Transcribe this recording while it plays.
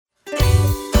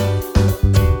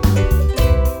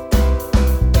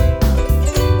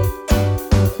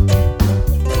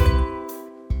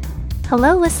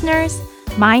Hello, listeners.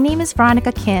 My name is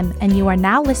Veronica Kim, and you are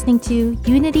now listening to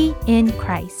Unity in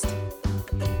Christ.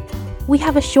 We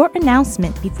have a short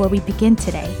announcement before we begin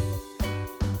today.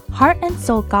 Heart and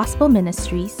Soul Gospel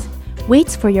Ministries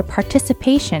waits for your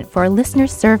participation for a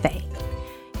listener's survey.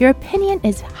 Your opinion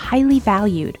is highly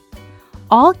valued.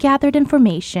 All gathered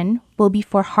information will be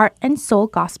for Heart and Soul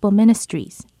Gospel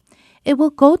Ministries. It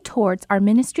will go towards our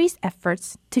ministry's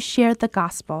efforts to share the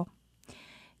gospel.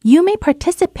 You may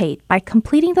participate by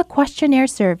completing the questionnaire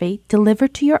survey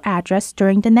delivered to your address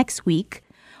during the next week,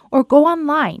 or go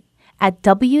online at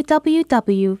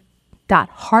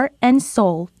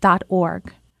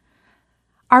www.heartandsoul.org.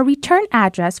 Our return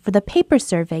address for the paper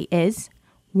survey is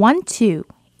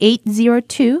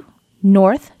 12802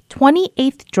 North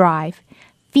 28th Drive,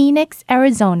 Phoenix,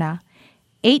 Arizona,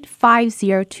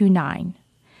 85029.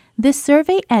 This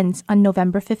survey ends on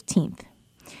November 15th.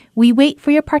 We wait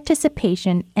for your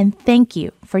participation and thank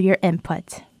you for your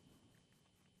input.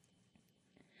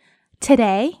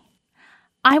 Today,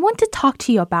 I want to talk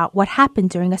to you about what happened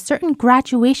during a certain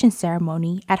graduation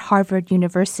ceremony at Harvard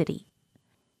University.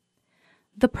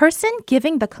 The person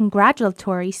giving the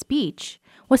congratulatory speech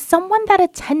was someone that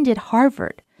attended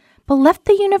Harvard but left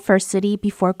the university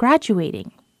before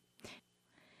graduating.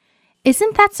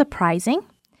 Isn't that surprising?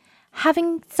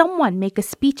 Having someone make a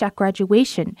speech at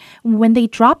graduation when they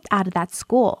dropped out of that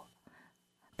school.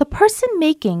 The person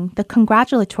making the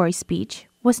congratulatory speech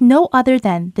was no other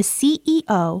than the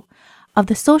CEO of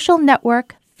the social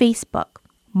network Facebook,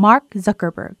 Mark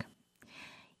Zuckerberg.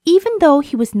 Even though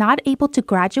he was not able to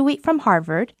graduate from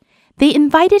Harvard, they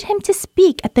invited him to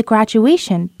speak at the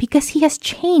graduation because he has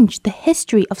changed the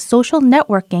history of social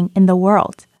networking in the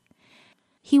world.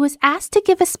 He was asked to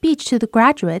give a speech to the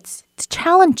graduates to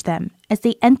challenge them as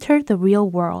they enter the real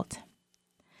world.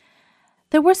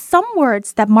 There were some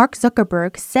words that Mark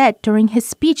Zuckerberg said during his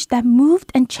speech that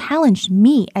moved and challenged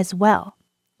me as well.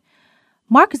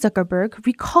 Mark Zuckerberg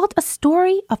recalled a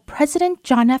story of President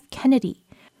John F. Kennedy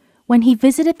when he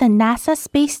visited the NASA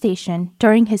space station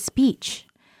during his speech.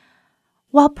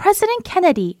 While President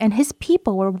Kennedy and his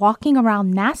people were walking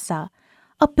around NASA,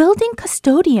 a building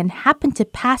custodian happened to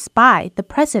pass by the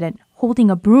president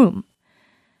holding a broom.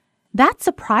 That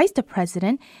surprised the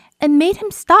president and made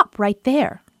him stop right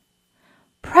there.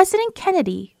 President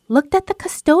Kennedy looked at the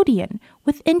custodian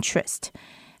with interest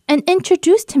and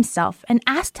introduced himself and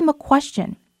asked him a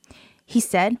question. He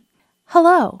said,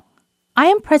 "Hello, I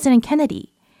am President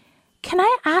Kennedy. Can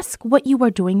I ask what you are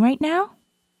doing right now?"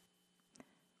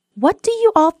 What do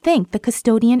you all think the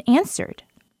custodian answered?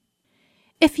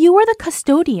 If you were the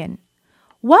custodian,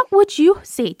 what would you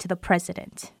say to the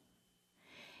president?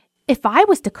 If I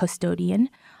was the custodian,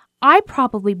 I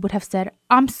probably would have said,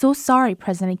 "I'm so sorry,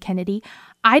 President Kennedy.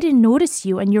 I didn't notice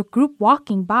you and your group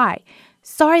walking by.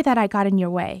 Sorry that I got in your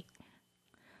way."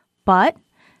 But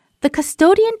the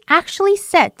custodian actually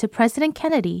said to President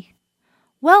Kennedy,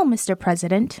 "Well, Mr.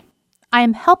 President, I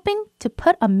am helping to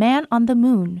put a man on the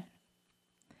moon."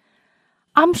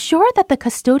 I'm sure that the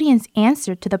custodian's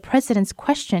answer to the president's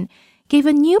question gave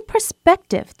a new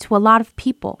perspective to a lot of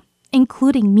people,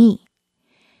 including me.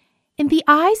 In the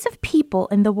eyes of people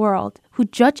in the world who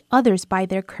judge others by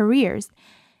their careers,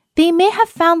 they may have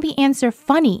found the answer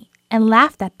funny and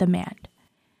laughed at the man.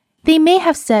 They may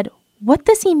have said, "What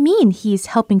does he mean he is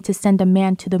helping to send a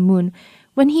man to the moon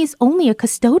when he is only a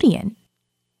custodian?"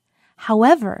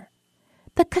 However,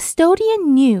 the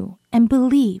custodian knew and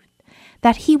believed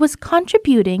that he was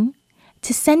contributing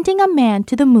to sending a man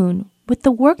to the moon with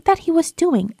the work that he was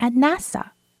doing at NASA.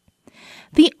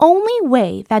 The only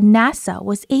way that NASA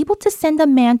was able to send a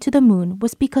man to the moon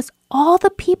was because all the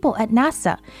people at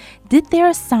NASA did their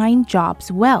assigned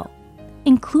jobs well,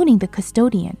 including the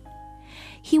custodian.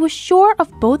 He was sure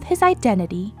of both his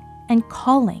identity and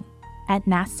calling at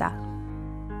NASA.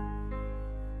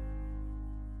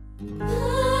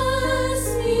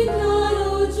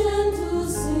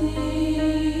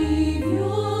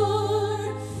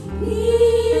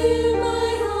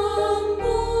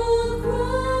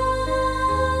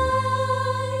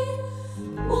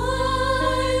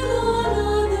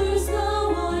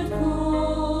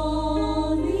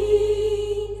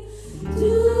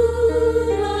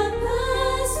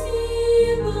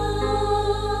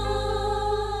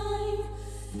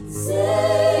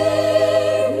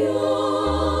 Savior,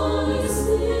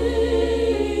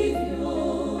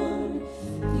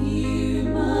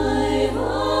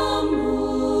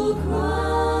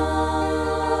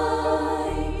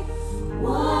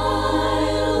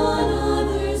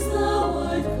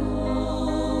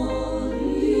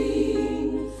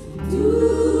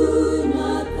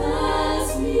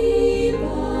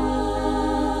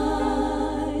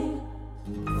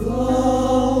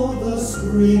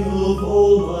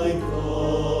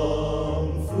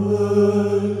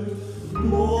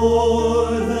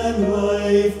 more than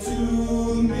life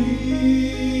to me.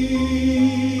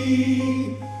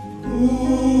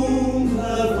 Whom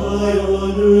have I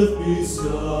on earth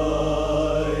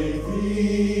beside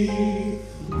thee?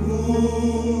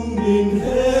 Whom in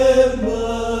heaven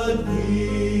but thee?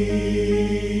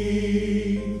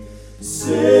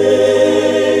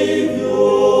 Savior,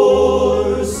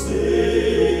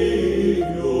 Savior,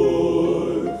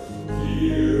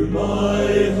 hear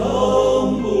my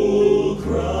humble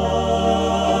cry.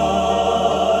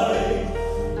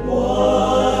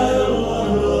 While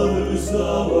on others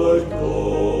thou art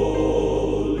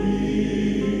calling,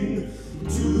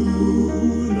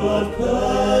 do not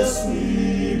pass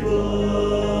me by.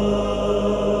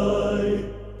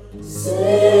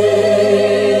 Savior,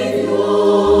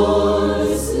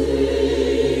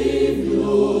 Savior,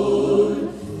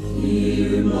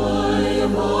 hear my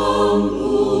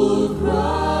humble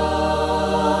cry.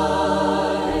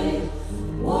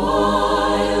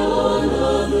 While on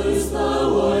others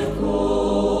thou art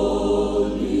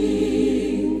calling,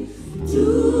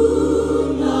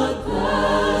 do not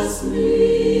pass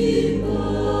me by.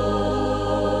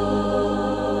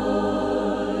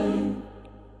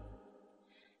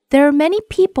 There are many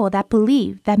people that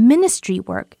believe that ministry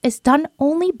work is done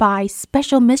only by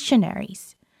special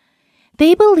missionaries.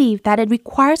 They believe that it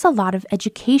requires a lot of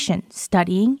education,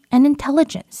 studying, and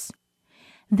intelligence.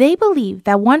 They believe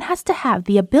that one has to have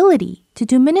the ability to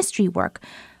do ministry work,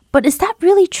 but is that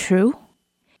really true?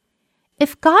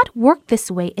 If God worked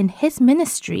this way in His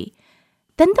ministry,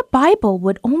 then the Bible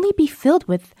would only be filled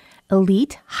with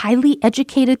elite, highly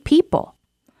educated people.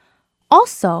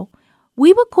 Also,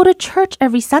 we would go to church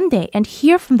every Sunday and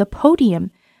hear from the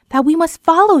podium that we must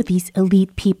follow these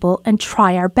elite people and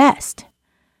try our best.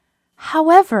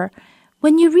 However,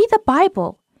 when you read the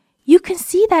Bible, you can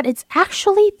see that it's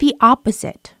actually the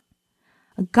opposite.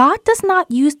 God does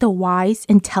not use the wise,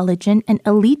 intelligent, and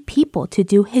elite people to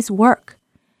do His work.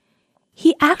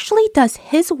 He actually does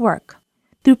His work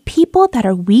through people that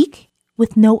are weak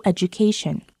with no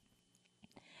education.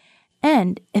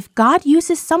 And if God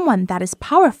uses someone that is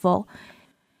powerful,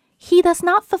 He does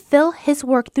not fulfill His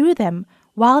work through them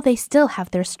while they still have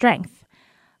their strength.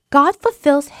 God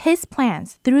fulfills His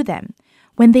plans through them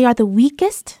when they are the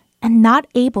weakest and not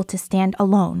able to stand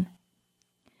alone.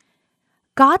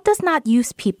 God does not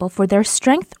use people for their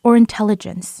strength or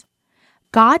intelligence.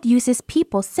 God uses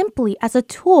people simply as a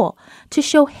tool to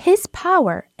show His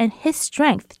power and His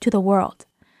strength to the world.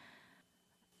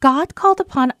 God called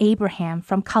upon Abraham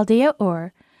from Chaldea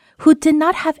Ur, who did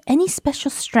not have any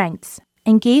special strengths,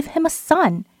 and gave him a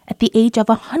son at the age of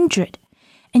 100,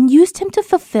 and used him to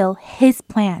fulfill His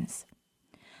plans.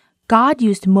 God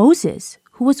used Moses,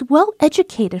 who was well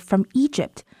educated from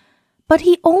Egypt, but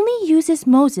He only uses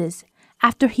Moses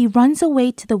after he runs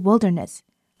away to the wilderness,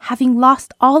 having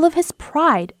lost all of his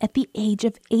pride at the age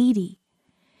of 80.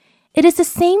 It is the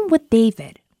same with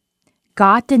David.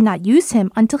 God did not use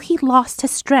him until he lost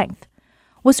his strength,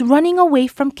 was running away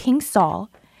from King Saul,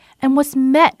 and was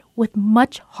met with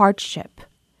much hardship.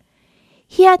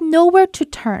 He had nowhere to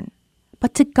turn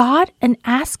but to God and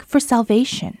ask for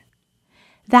salvation.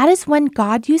 That is when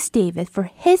God used David for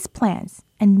His plans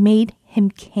and made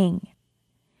him king.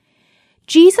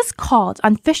 Jesus called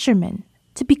on fishermen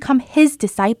to become His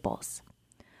disciples.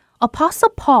 Apostle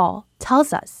Paul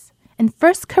tells us in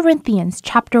 1 Corinthians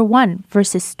chapter 1,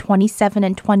 verses 27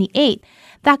 and 28,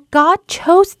 that God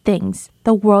chose things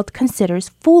the world considers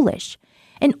foolish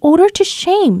in order to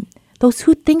shame those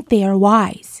who think they are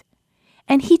wise.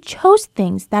 And He chose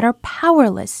things that are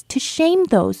powerless to shame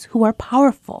those who are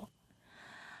powerful.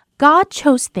 God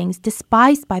chose things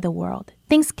despised by the world,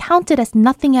 things counted as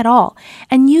nothing at all,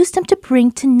 and used them to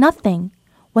bring to nothing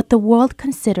what the world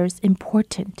considers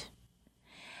important.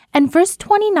 And verse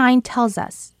 29 tells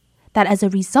us that as a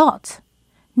result,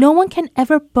 no one can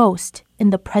ever boast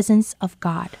in the presence of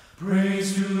God.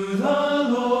 Praise to the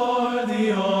Lord,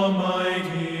 the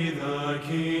Almighty, the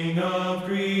King of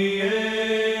creation.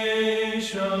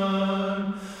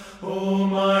 O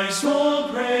my soul,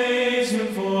 praise Him,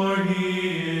 for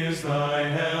He is thy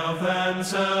health and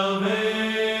salvation.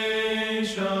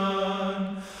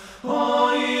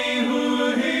 All ye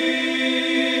who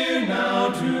hear, now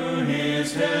to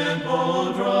His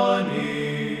temple draw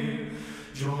near.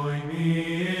 Join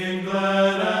me in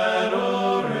glad adoration.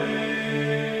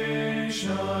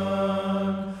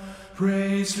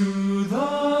 Praise to the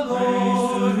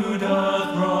Lord, who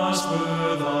doth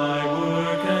prosper thy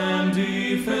work and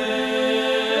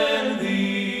defend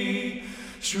thee.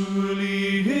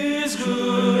 Surely His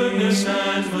goodness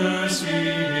and mercy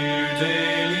here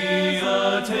daily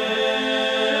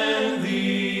attend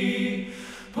thee.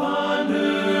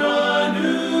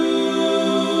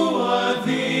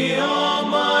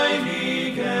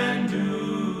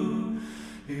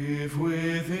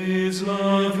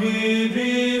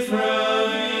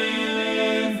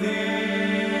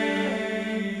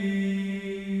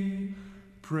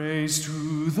 Praise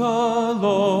to the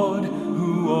Lord,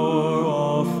 who o'er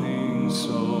all things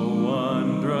so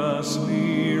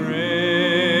wondrously reigneth,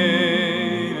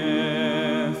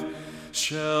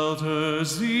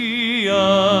 shelters thee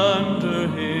under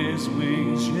his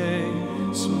wings, yea,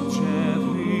 so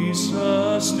gently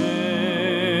sustaineth.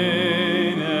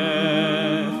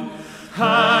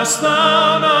 Hast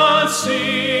thou not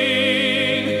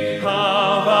seen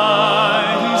how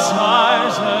thy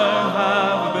desires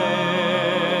have been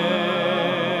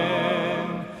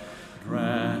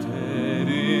granted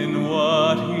in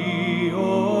what he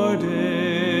ordaineth?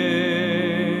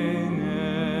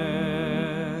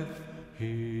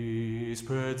 He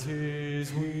spreads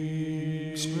his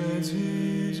wings, spreads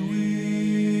his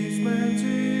wings, spreads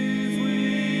his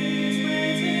wings,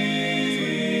 spreads his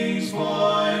wings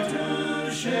for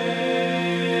to shake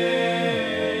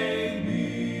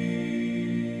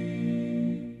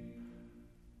me.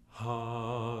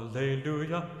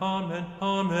 Hallelujah, amen,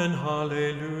 amen,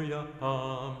 hallelujah,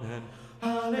 amen.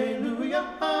 Hallelujah,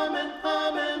 amen,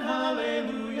 amen,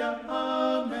 hallelujah,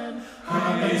 amen.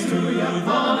 Praise to you, the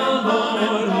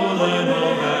Lord, holy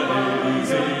and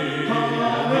easy. Adore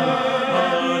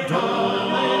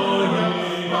him,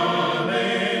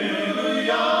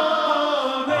 hallelujah,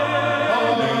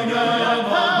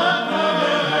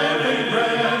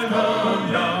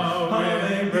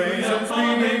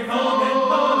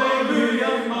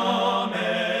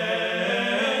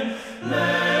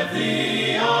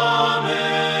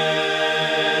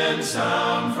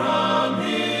 sound from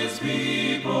his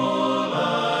people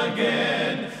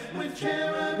again, with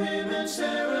cherubim and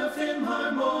seraphim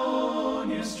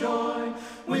harmonious join,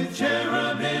 with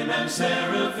cherubim and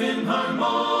seraphim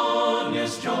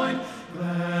harmonious join,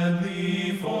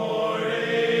 gladly for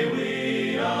aye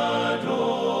we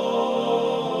adore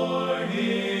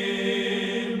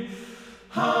him.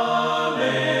 Hallelujah.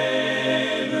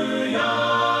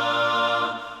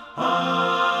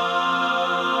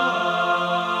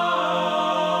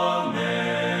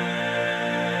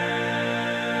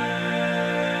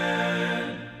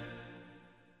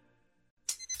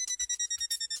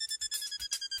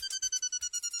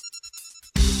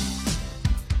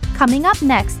 Coming up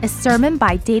next is a sermon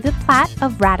by David Platt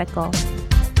of Radical.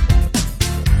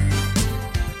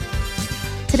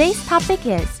 Today's topic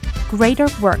is Greater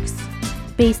Works,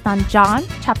 based on John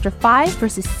chapter 5,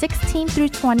 verses 16 through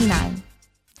 29.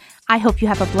 I hope you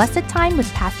have a blessed time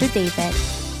with Pastor David.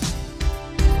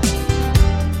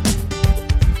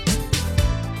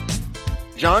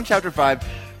 John chapter 5,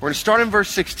 we're going to start in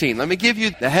verse 16. Let me give you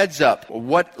the heads up,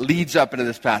 what leads up into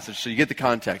this passage so you get the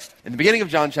context. In the beginning of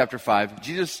John chapter 5,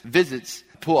 Jesus visits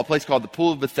a place called the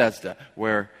Pool of Bethesda,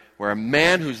 where a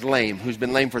man who's lame, who's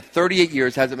been lame for 38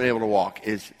 years, hasn't been able to walk,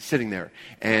 is sitting there.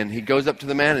 And he goes up to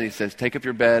the man and he says, take up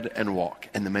your bed and walk.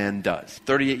 And the man does.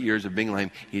 38 years of being lame,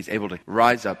 he's able to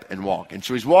rise up and walk. And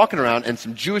so he's walking around, and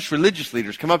some Jewish religious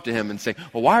leaders come up to him and say,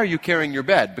 well, why are you carrying your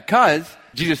bed? Because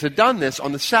Jesus had done this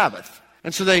on the Sabbath.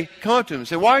 And so they come up to him and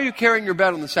say, why are you carrying your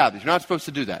bed on the Sabbath? You're not supposed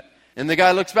to do that. And the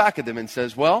guy looks back at them and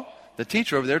says, well, the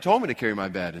teacher over there told me to carry my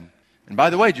bed. And by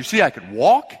the way, did you see I could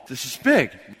walk? This is big.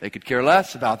 They could care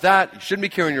less about that. You shouldn't be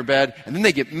carrying your bed. And then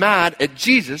they get mad at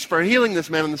Jesus for healing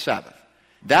this man on the Sabbath.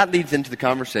 That leads into the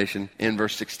conversation in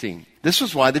verse 16. This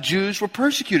was why the Jews were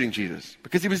persecuting Jesus,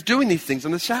 because he was doing these things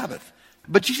on the Sabbath.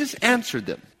 But Jesus answered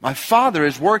them, my Father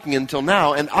is working until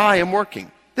now, and I am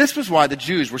working. This was why the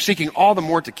Jews were seeking all the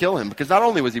more to kill him, because not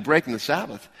only was he breaking the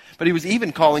Sabbath, but he was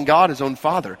even calling God his own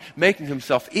Father, making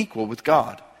himself equal with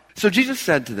God. So Jesus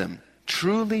said to them,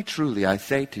 truly, truly, I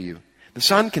say to you, the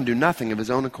Son can do nothing of his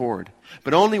own accord,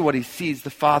 but only what he sees the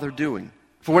Father doing.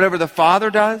 For whatever the Father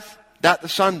does, that the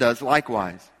Son does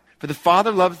likewise. For the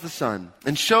Father loves the Son,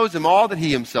 and shows him all that he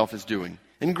himself is doing.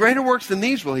 And greater works than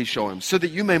these will he show him, so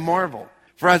that you may marvel.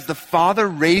 For as the Father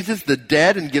raises the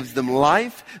dead and gives them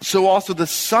life, so also the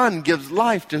Son gives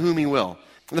life to whom he will.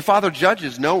 And the Father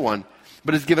judges no one,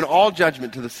 but has given all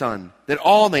judgment to the Son, that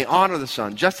all may honor the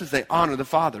Son, just as they honor the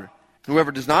Father.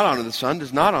 Whoever does not honor the Son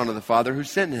does not honor the Father who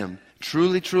sent him.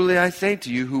 Truly, truly, I say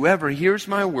to you, whoever hears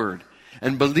my word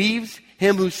and believes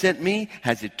him who sent me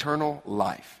has eternal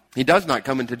life. He does not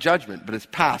come into judgment, but is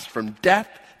passed from death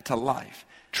to life.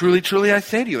 Truly, truly, I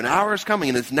say to you, an hour is coming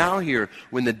and is now here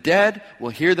when the dead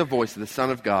will hear the voice of the Son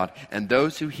of God, and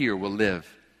those who hear will live.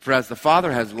 For as the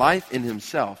Father has life in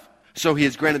himself, so he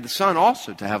has granted the Son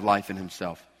also to have life in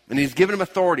himself. And he has given him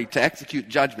authority to execute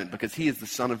judgment, because he is the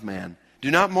Son of Man. Do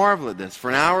not marvel at this, for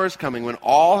an hour is coming when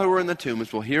all who are in the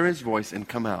tombs will hear his voice and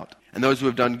come out. And those who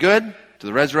have done good, to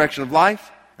the resurrection of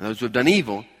life, and those who have done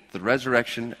evil, to the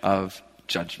resurrection of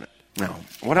judgment. Now,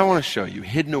 what I want to show you,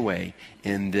 hidden away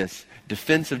in this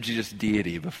defense of Jesus'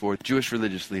 deity before Jewish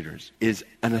religious leaders, is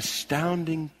an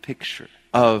astounding picture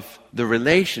of the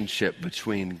relationship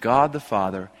between God the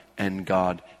Father and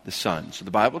God the Son. So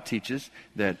the Bible teaches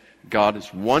that God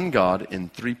is one God in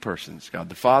three persons. God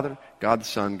the Father, God the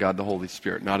Son, God the Holy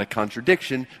Spirit. Not a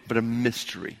contradiction, but a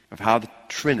mystery of how the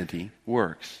Trinity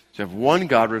works. So you have one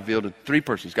God revealed in three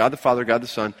persons. God the Father, God the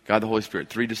Son, God the Holy Spirit.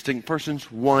 Three distinct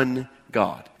persons, one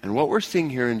God. And what we're seeing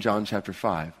here in John chapter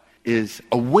 5 is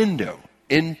a window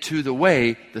into the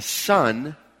way the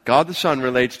Son, God the Son,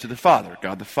 relates to the Father,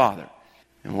 God the Father.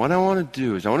 And what I want to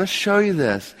do is I want to show you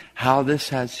this, how this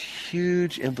has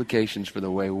huge implications for the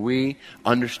way we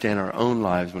understand our own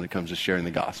lives when it comes to sharing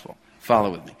the gospel. Follow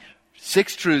with me.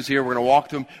 6 truths here. We're going to walk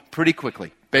through them pretty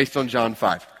quickly based on John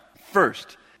 5.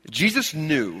 First, Jesus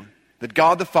knew that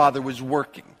God the Father was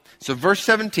working. So verse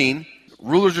 17,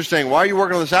 rulers are saying, why are you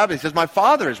working on the Sabbath? He says, my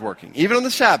Father is working. Even on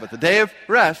the Sabbath, the day of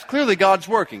rest, clearly God's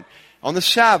working. On the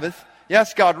Sabbath,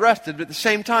 yes, God rested, but at the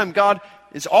same time, God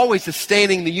is always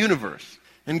sustaining the universe.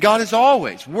 And God is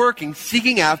always working,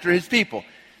 seeking after his people.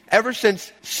 Ever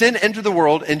since sin entered the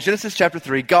world in Genesis chapter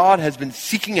 3, God has been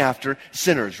seeking after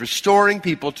sinners, restoring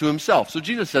people to himself. So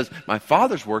Jesus says, my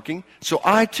Father's working, so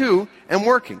I too am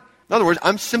working. In other words,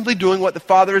 I'm simply doing what the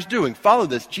Father is doing. Follow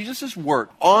this. Jesus' work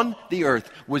on the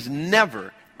earth was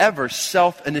never, ever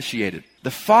self-initiated.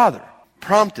 The Father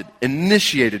prompted,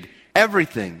 initiated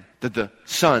everything that the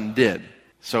Son did.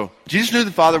 So Jesus knew the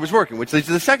Father was working, which leads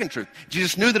to the second truth.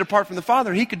 Jesus knew that apart from the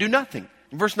Father, he could do nothing.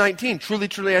 In verse 19, truly,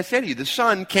 truly, I say to you, the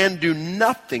Son can do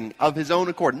nothing of his own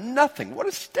accord. Nothing. What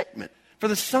a statement. For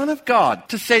the Son of God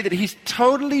to say that he's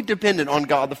totally dependent on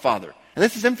God the Father. And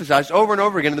this is emphasized over and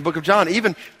over again in the book of John.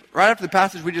 Even right after the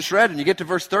passage we just read, and you get to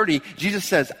verse 30, Jesus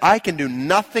says, I can do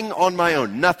nothing on my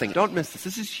own. Nothing. Don't miss this.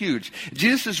 This is huge.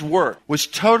 Jesus' work was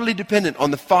totally dependent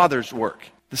on the Father's work.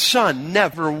 The Son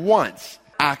never once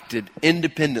acted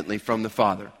independently from the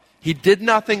Father. He did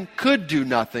nothing, could do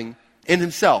nothing in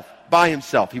himself, by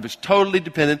himself. He was totally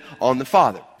dependent on the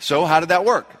Father. So how did that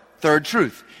work? Third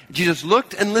truth. Jesus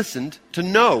looked and listened to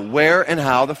know where and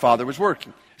how the Father was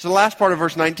working. So the last part of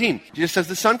verse 19, Jesus says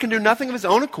the Son can do nothing of his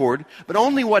own accord, but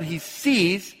only what he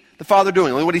sees the Father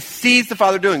doing. Only what he sees the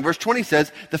Father doing. Verse 20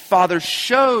 says, the Father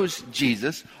shows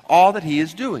Jesus all that he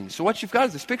is doing. So what you've got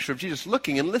is this picture of Jesus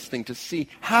looking and listening to see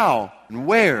how and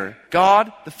where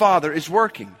God the Father is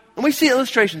working. And we see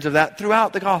illustrations of that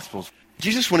throughout the Gospels.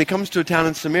 Jesus, when he comes to a town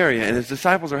in Samaria and his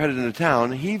disciples are headed into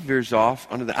town, he veers off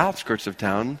onto the outskirts of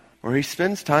town where he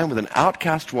spends time with an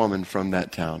outcast woman from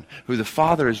that town who the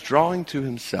Father is drawing to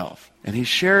himself. And he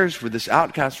shares with this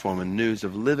outcast woman news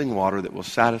of living water that will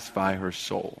satisfy her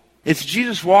soul. It's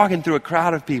Jesus walking through a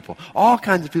crowd of people, all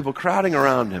kinds of people crowding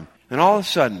around him. And all of a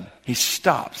sudden, he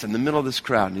stops in the middle of this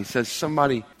crowd and he says,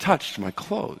 somebody touched my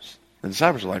clothes. The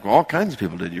disciples are like, well, all kinds of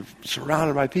people did. You're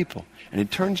surrounded by people. And he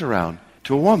turns around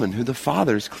to a woman who the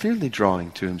Father is clearly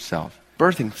drawing to himself,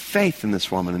 birthing faith in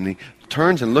this woman. And he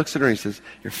turns and looks at her and he says,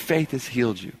 your faith has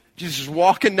healed you. Jesus is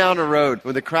walking down a road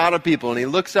with a crowd of people and he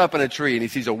looks up in a tree and he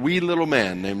sees a wee little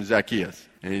man named Zacchaeus.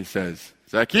 And he says,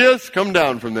 Zacchaeus, come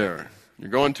down from there. You're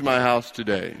going to my house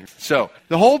today. So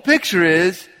the whole picture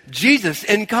is Jesus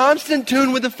in constant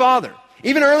tune with the Father.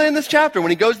 Even early in this chapter,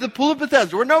 when he goes to the pool of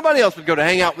Bethesda, where nobody else would go to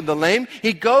hang out with the lame,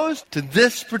 he goes to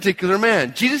this particular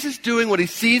man. Jesus is doing what he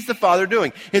sees the Father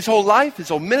doing. His whole life, his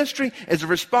whole ministry is a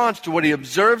response to what he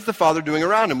observes the Father doing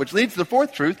around him, which leads to the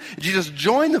fourth truth. Jesus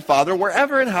joined the Father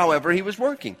wherever and however he was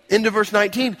working. Into verse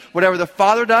 19, whatever the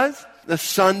Father does, the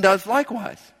Son does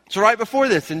likewise. So right before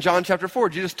this, in John chapter 4,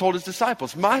 Jesus told his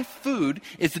disciples, my food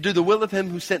is to do the will of him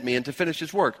who sent me and to finish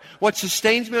his work. What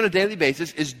sustains me on a daily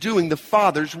basis is doing the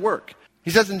Father's work. He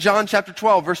says in John chapter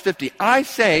 12, verse 50, I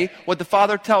say what the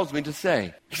Father tells me to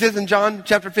say. He says in John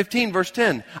chapter 15, verse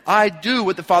 10, I do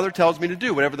what the Father tells me to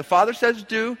do. Whatever the Father says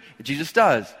do, Jesus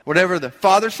does. Whatever the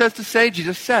Father says to say,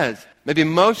 Jesus says. Maybe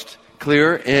most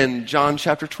clear in John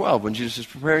chapter 12, when Jesus is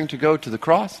preparing to go to the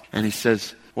cross, and he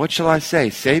says, what shall I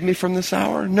say? Save me from this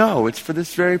hour? No, it's for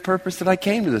this very purpose that I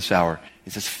came to this hour.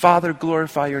 He says, Father,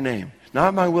 glorify your name.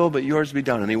 Not my will, but yours be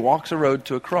done. And he walks a road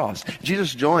to a cross.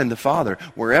 Jesus joined the Father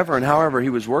wherever and however he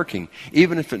was working,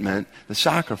 even if it meant the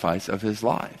sacrifice of his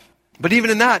life. But even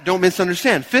in that, don't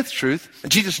misunderstand. Fifth truth,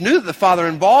 Jesus knew that the Father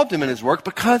involved him in his work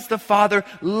because the Father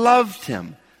loved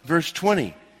him. Verse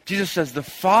 20, Jesus says, the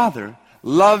Father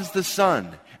loves the Son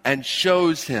and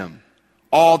shows him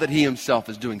all that he himself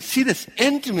is doing. See this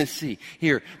intimacy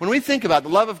here. When we think about the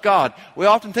love of God, we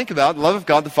often think about the love of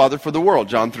God the Father for the world.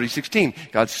 John 3:16.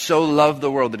 God so loved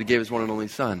the world that he gave his one and only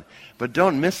Son. But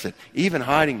don't miss it. Even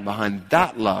hiding behind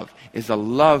that love is a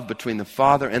love between the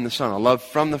Father and the Son. A love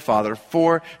from the Father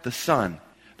for the Son.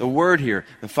 The word here,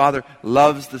 the Father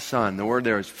loves the Son. The word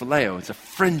there is phileo. It's a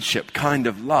friendship kind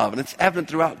of love. And it's evident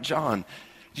throughout John.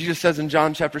 Jesus says in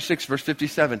John chapter 6, verse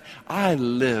 57, I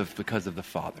live because of the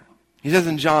Father. He says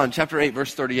in John chapter 8,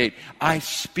 verse 38, I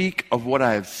speak of what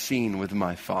I have seen with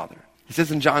my Father. He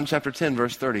says in John chapter 10,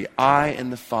 verse 30, I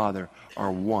and the Father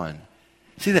are one.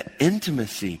 See the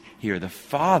intimacy here. The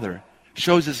Father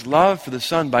shows his love for the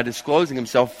Son by disclosing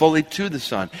himself fully to the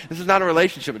Son. This is not a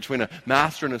relationship between a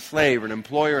master and a slave or an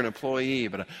employer and employee,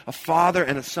 but a father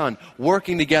and a son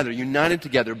working together, united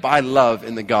together by love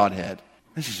in the Godhead.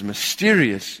 This is a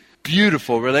mysterious,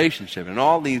 beautiful relationship, and it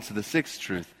all leads to the sixth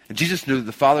truth. And Jesus knew that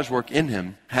the Father's work in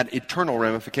him had eternal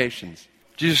ramifications.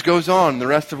 Jesus goes on in the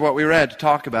rest of what we read to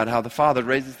talk about how the Father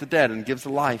raises the dead and gives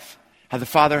life. How the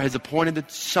Father has appointed the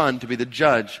Son to be the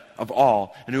judge of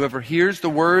all. And whoever hears the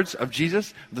words of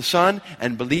Jesus, the Son,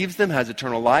 and believes them has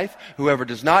eternal life. Whoever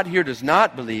does not hear, does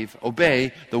not believe,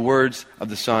 obey the words of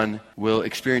the Son will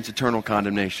experience eternal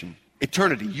condemnation.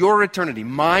 Eternity, your eternity,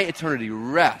 my eternity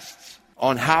rests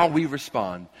on how we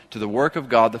respond to the work of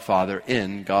God the Father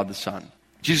in God the Son.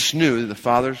 Jesus knew that the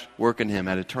Father's work in him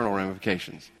had eternal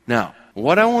ramifications. Now,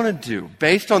 what I want to do,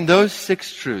 based on those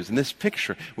six truths, in this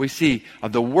picture we see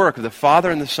of the work of the Father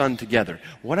and the Son together,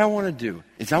 what I want to do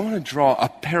is I want to draw a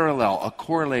parallel, a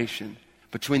correlation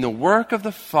between the work of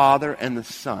the Father and the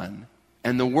Son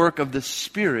and the work of the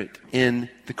Spirit in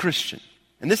the Christian.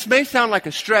 And this may sound like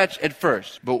a stretch at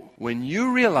first, but when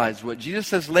you realize what Jesus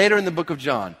says later in the book of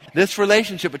John, this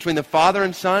relationship between the Father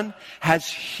and Son has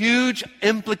huge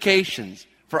implications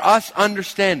for us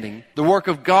understanding the work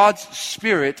of God's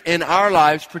Spirit in our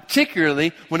lives,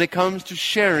 particularly when it comes to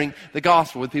sharing the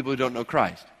gospel with people who don't know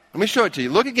Christ. Let me show it to you.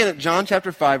 Look again at John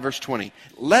chapter 5, verse 20.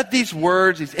 Let these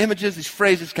words, these images, these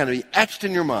phrases kind of be etched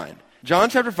in your mind. John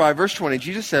chapter 5, verse 20,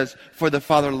 Jesus says, For the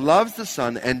Father loves the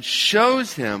Son and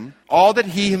shows him all that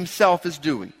he himself is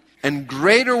doing. And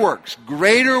greater works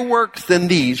than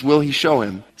these will he show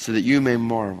him, so that you may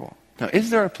marvel. Now, is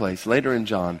there a place later in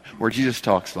John where Jesus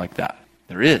talks like that?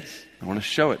 There is. I want to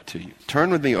show it to you. Turn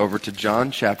with me over to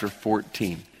John chapter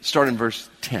 14. Start in verse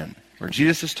 10, where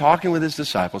Jesus is talking with his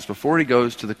disciples before he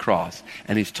goes to the cross.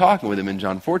 And he's talking with them in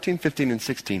John 14, 15, and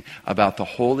 16 about the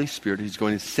Holy Spirit he's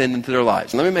going to send into their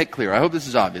lives. And let me make clear, I hope this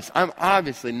is obvious. I'm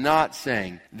obviously not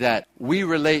saying that we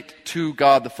relate to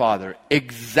God the Father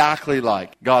exactly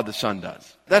like God the Son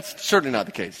does. That's certainly not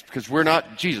the case, because we're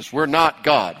not Jesus. We're not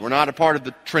God. We're not a part of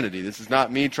the Trinity. This is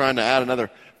not me trying to add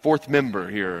another fourth member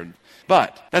here.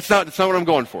 But that's not what I'm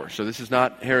going for. So this is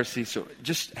not heresy. So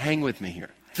just hang with me here.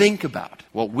 Think about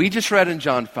what we just read in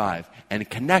John 5 and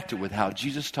connect it with how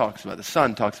Jesus talks about, the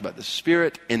Son talks about the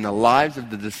Spirit in the lives of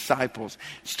the disciples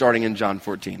starting in John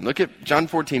 14. Look at John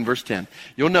 14, verse 10.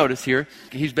 You'll notice here,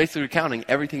 he's basically recounting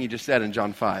everything he just said in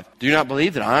John 5. Do you not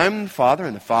believe that I'm the Father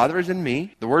and the Father is in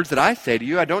me? The words that I say to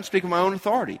you, I don't speak of my own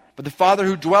authority, but the Father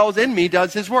who dwells in me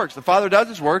does his works. The Father does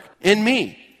his work in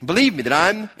me. Believe me that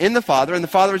I'm in the Father and the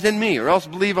Father is in me, or else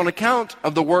believe on account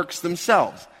of the works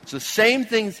themselves. So the same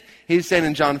things he's saying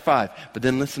in John 5. But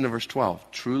then listen to verse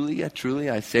 12. Truly,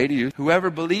 I say to you,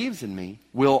 whoever believes in me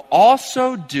will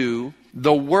also do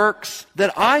the works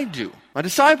that I do. My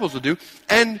disciples will do,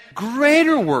 and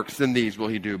greater works than these will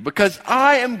he do, because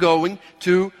I am going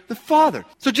to the Father.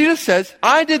 So Jesus says,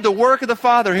 I did the work of the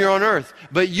Father here on earth,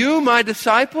 but you, my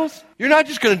disciples, you're not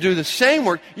just going to do the same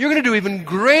work, you're going to do even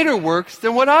greater works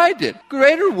than what I did.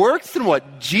 Greater works than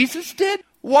what Jesus did?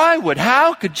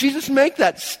 How could Jesus make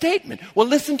that statement? Well,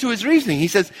 listen to his reasoning. He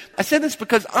says, I said this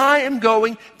because I am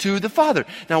going to the Father.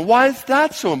 Now, why is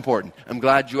that so important? I'm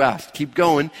glad you asked. Keep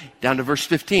going down to verse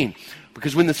 15.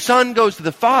 Because when the Son goes to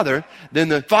the Father, then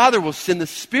the Father will send the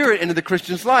Spirit into the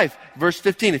Christian's life. Verse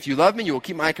 15, if you love me, you will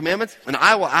keep my commandments, and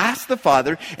I will ask the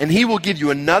Father, and he will give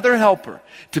you another helper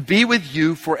to be with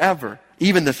you forever,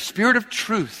 even the Spirit of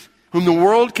truth, whom the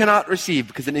world cannot receive,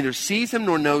 because it neither sees him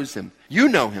nor knows him. You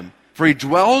know him, for he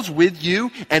dwells with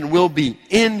you and will be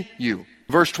in you.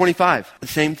 Verse 25, the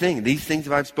same thing. These things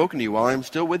have I spoken to you while I am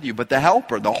still with you. But the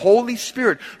Helper, the Holy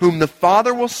Spirit, whom the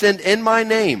Father will send in my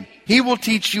name, he will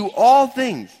teach you all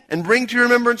things and bring to your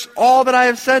remembrance all that I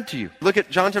have said to you. Look at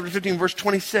John chapter 15, verse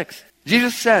 26.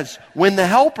 Jesus says, when the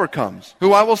Helper comes,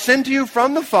 who I will send to you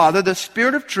from the Father, the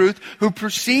Spirit of truth, who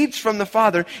proceeds from the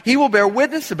Father, he will bear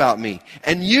witness about me.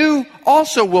 And you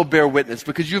also will bear witness,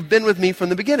 because you've been with me from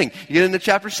the beginning. You get into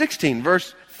chapter 16,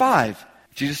 verse 5.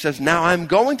 Jesus says, now I'm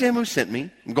going to him who sent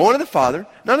me. I'm going to the Father.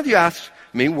 None of you ask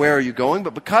me, where are you going?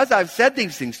 But because I've said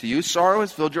these things to you, sorrow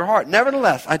has filled your heart.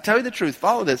 Nevertheless, I tell you the truth,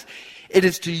 follow this. It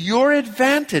is to your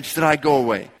advantage that I go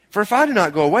away. For if I do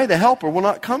not go away, the Helper will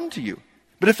not come to you.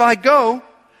 But if I go,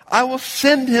 I will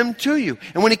send him to you.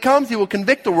 And when he comes, he will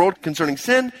convict the world concerning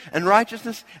sin and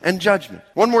righteousness and judgment.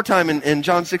 One more time in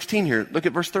John 16 here. Look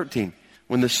at verse 13.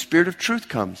 When the Spirit of truth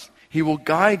comes, he will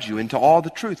guide you into all the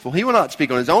truth. Well, he will not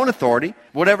speak on his own authority.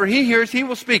 Whatever he hears, he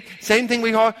will speak. Same thing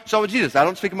we saw with Jesus. I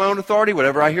don't speak on my own authority.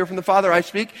 Whatever I hear from the Father, I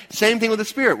speak. Same thing with the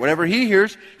Spirit. Whatever he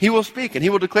hears, he will speak. And he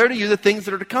will declare to you the things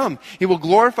that are to come. He will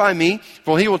glorify me,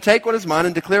 for he will take what is mine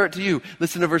and declare it to you.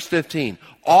 Listen to verse 15.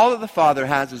 All that the Father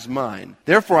has is mine.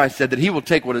 Therefore I said that he will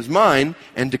take what is mine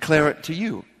and declare it to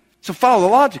you. So follow the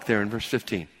logic there in verse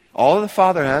 15. All that the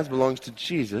Father has belongs to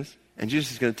Jesus, and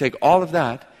Jesus is going to take all of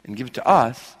that and give it to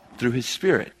us through his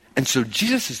Spirit. And so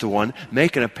Jesus is the one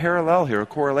making a parallel here, a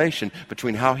correlation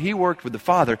between how he worked with the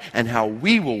Father and how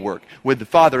we will work with the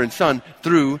Father and Son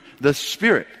through the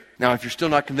Spirit. Now, if you're still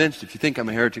not convinced, if you think I'm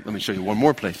a heretic, let me show you one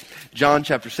more place. John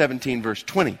chapter 17, verse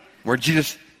 20, where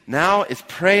Jesus now is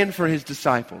praying for his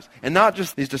disciples. And not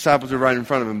just these disciples who are right in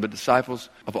front of him, but disciples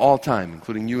of all time,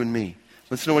 including you and me.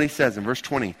 Listen to what he says in verse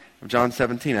 20 of John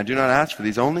 17. I do not ask for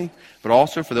these only, but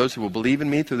also for those who will believe in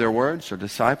me through their words, or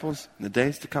disciples in the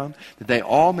days to come, that they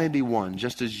all may be one,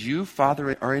 just as you,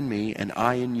 Father, are in me, and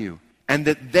I in you. And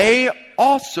that they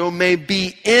also may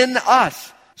be in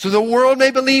us, so the world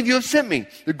may believe you have sent me.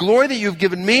 The glory that you have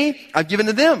given me, I've given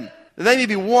to them. That they may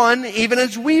be one, even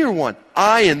as we are one.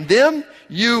 I and them,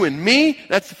 you and me,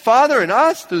 that's the Father and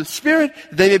us through the Spirit,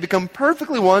 that they may become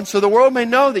perfectly one, so the world may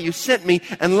know that you sent me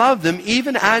and love them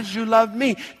even as you loved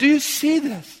me. Do you see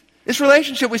this? This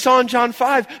relationship we saw in John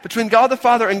 5 between God the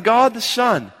Father and God the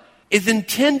Son is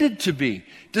intended to be,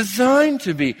 designed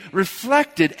to be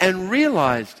reflected and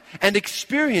realized and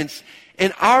experienced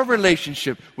in our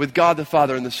relationship with God the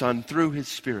Father and the Son through his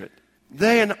Spirit.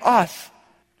 They and us.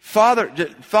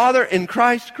 Father in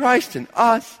Christ, Christ in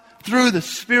us, through the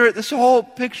Spirit. This whole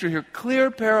picture here, clear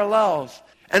parallels.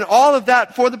 And all of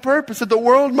that for the purpose that the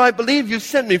world might believe you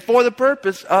sent me, for the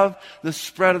purpose of the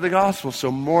spread of the gospel,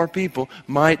 so more people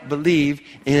might believe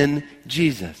in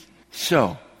Jesus.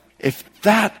 So, if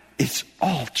that is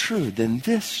all true, then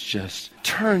this just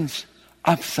turns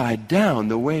upside down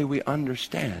the way we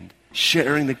understand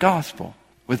sharing the gospel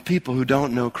with people who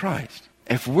don't know Christ.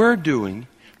 If we're doing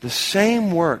the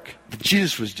same work that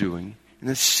Jesus was doing, in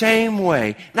the same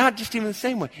way, not just even the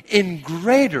same way, in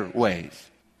greater ways,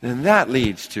 then that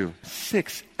leads to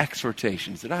 6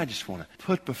 exhortations that I just want to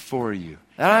put before you,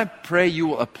 that I pray you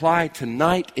will apply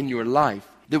tonight in your life,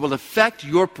 that will affect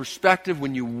your perspective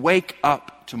when you wake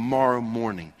up tomorrow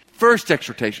morning. First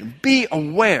exhortation, be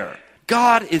aware.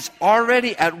 God is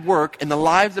already at work in the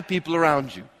lives of people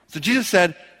around you. So Jesus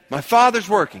said, my Father's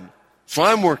working, so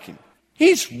I'm working.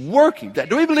 He's working.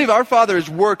 Do we believe our Father is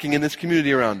working in this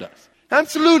community around us?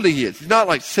 Absolutely he is. He's not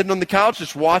like sitting on the couch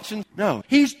just watching. No,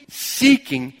 he's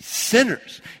seeking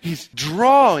sinners. He's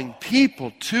drawing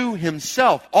people to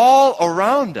himself all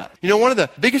around us. You know, one of the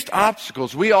biggest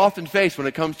obstacles we often face when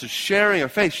it comes to sharing our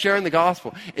faith, sharing the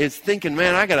gospel, is thinking,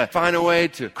 man, I got to find a way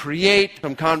to create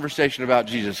some conversation about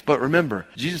Jesus. But remember,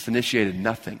 Jesus initiated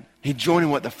nothing. He joined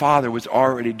in what the Father was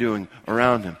already doing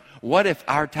around him. What if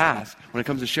our task, when it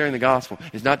comes to sharing the gospel,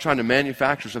 is not trying to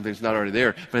manufacture something that's not already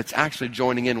there, but it's actually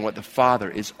joining in what the Father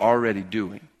is already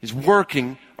doing? He's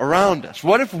working around us.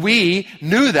 What if we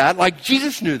knew that like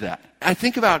Jesus knew that? I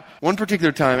think about one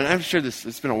particular time, and I've shared this,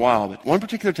 it's been a while, but one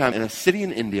particular time in a city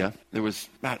in India, there was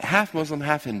about half Muslim,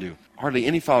 half Hindu, hardly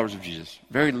any followers of Jesus,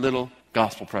 very little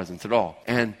gospel presence at all.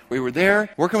 And we were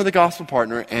there working with a gospel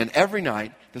partner, and every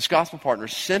night, this gospel partner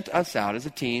sent us out as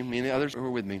a team, me and the others who were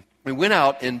with me. We went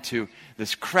out into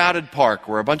this crowded park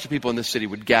where a bunch of people in the city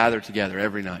would gather together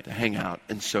every night to hang out.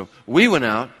 And so we went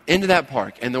out into that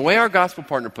park. And the way our gospel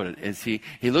partner put it is he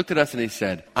looked at us and he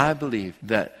said, I believe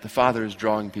that the Father is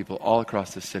drawing people all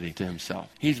across the city to himself.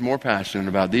 He's more passionate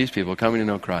about these people coming to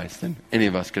know Christ than any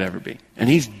of us could ever be. And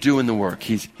he's doing the work.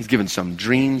 He's given some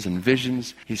dreams and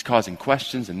visions. He's causing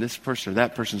questions in this person or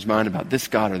that person's mind about this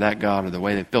God or that God or the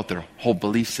way they've built their whole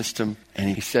belief system. And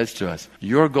he says to us,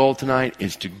 your goal tonight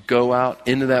is to go out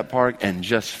into that park and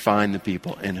just find the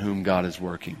people in whom God is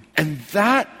working. And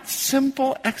that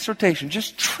simple exhortation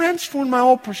just transformed my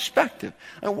whole perspective.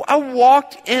 I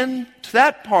walked into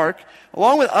that park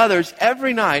along with others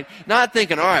every night, not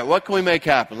thinking, all right, what can we make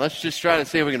happen? Let's just try to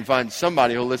see if we can find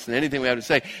somebody who'll listen to anything we have to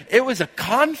say. It was a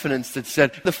confidence that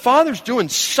said, the Father's doing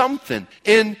something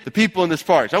in the people in this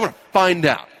park. So I want to find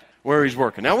out. where he's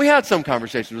working. Now, we had some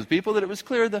conversations with people that it was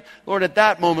clear the Lord at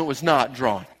that moment was not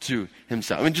drawn to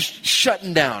himself. I mean, just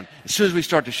shutting down as soon as we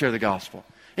start to share the gospel.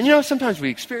 And sometimes we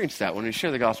experience that when we share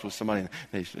the gospel with somebody,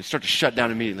 they start to shut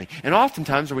down immediately. And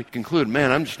oftentimes we conclude,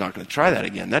 man, I'm just not going to try that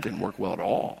again. That didn't work well at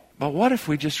all. But what if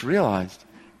we just realized,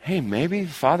 hey, maybe the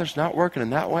Father's not working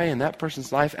in that way in that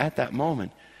person's life at that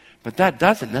moment. But that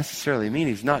doesn't necessarily mean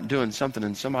he's not doing something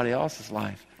in somebody else's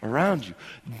life around you.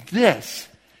 This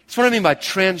is what I mean by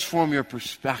transform your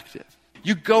perspective.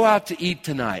 You go out to eat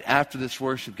tonight after this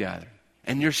worship gathering,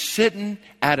 and you're sitting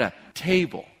at a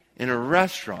table in a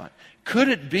restaurant. Could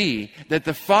it be that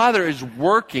the Father is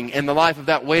working in the life of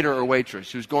that waiter or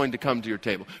waitress who's going to come to your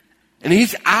table? And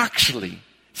he's actually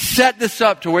set this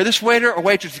up to where this waiter or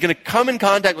waitress is going to come in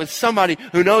contact with somebody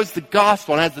who knows the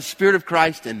gospel and has the Spirit of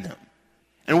Christ in them.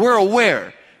 And we're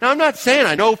aware. Now, I'm not saying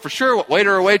I know for sure what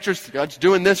waiter or waitress, God's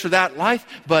doing this or that in life,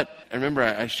 but I remember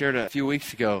I shared a few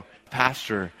weeks ago, a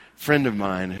pastor friend of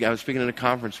mine I was speaking at a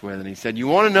conference with, and he said, you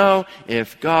want to know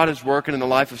if God is working in the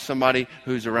life of somebody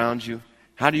who's around you?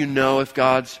 How do you know if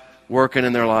God's working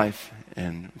in their life?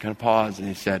 And we kind of paused, and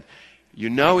he said, you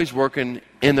know he's working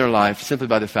in their life simply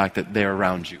by the fact that they're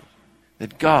around you.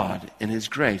 That God, in his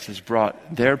grace, has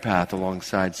brought their path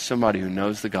alongside somebody who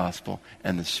knows the gospel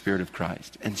and the Spirit of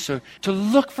Christ. And so to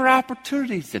look for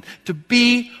opportunities then, to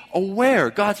be aware.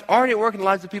 God's already at work in the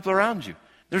lives of people around you.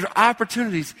 There's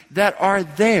opportunities that are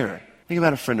there. Think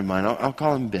about a friend of mine, I'll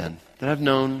call him Ben, that I've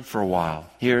known for a while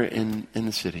here in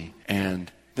the city.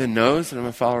 And Ben knows that I'm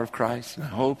a follower of Christ, and I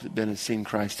hope that Ben has seen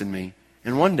Christ in me.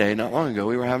 And one day, not long ago,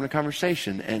 we were having a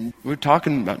conversation, and we were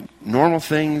talking about normal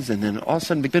things, and then all of a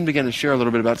sudden, Ben began to share a little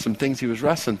bit about some things he was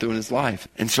wrestling through in his life.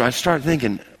 And so I started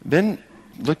thinking, Ben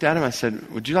looked at him, I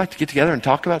said, would you like to get together and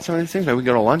talk about some of these things? Maybe we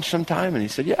go to lunch sometime? And he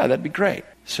said, yeah, that'd be great.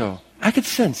 So I could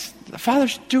sense the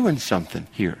Father's doing something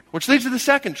here. Which leads to the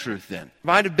second truth then. If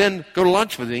I had Ben go to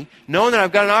lunch with me, knowing that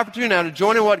I've got an opportunity now to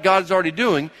join in what God is already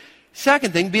doing,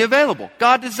 second thing, be available.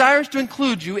 God desires to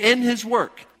include you in his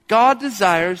work. God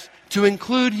desires to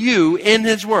include you in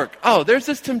his work. Oh, there's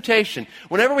this temptation.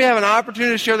 Whenever we have an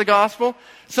opportunity to share the gospel,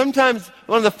 sometimes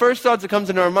one of the first thoughts that comes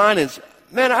into our mind is,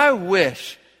 man, I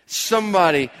wish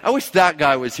that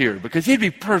guy was here because he'd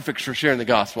be perfect for sharing the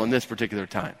gospel in this particular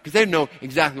time. Because they'd know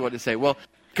exactly what to say. Well,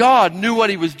 God knew what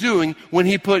he was doing when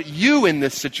he put you in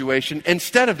this situation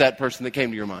instead of that person that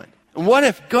came to your mind. And what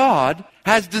if God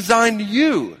has designed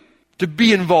you to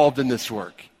be involved in this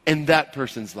work in that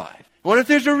person's life? What if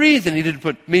there's a reason he didn't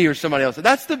put me or somebody else?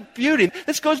 That's the beauty.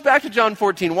 This goes back to John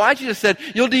 14. Why Jesus said,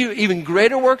 you'll do even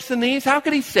greater works than these? How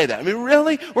could he say that? I mean,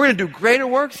 really? We're going to do greater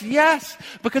works? Yes.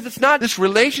 Because it's not this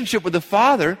relationship with the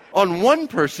Father on one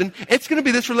person. It's going to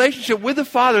be this relationship with the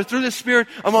Father through the Spirit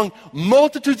among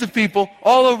multitudes of people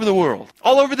all over the world.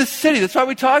 All over the city. That's why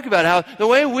we talk about how the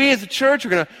way we as a church are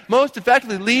going to most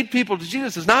effectively lead people to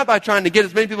Jesus is not by trying to get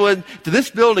as many people into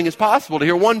this building as possible to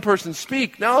hear one person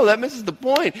speak. No, that misses the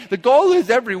point. The goal is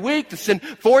every week to send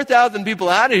 4,000 people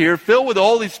out of here filled with the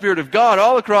Holy Spirit of God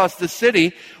all across the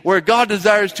city where God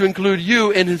desires to include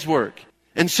you in his work.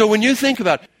 And so when you think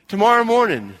about tomorrow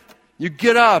morning, you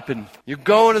get up and you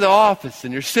go into the office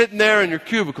and you're sitting there in your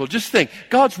cubicle, just think,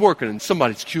 God's working in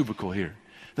somebody's cubicle here.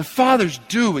 The Father's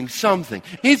doing something.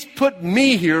 He's put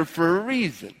me here for a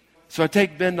reason. So I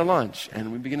take Ben to lunch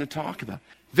and we begin to talk about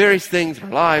various things in our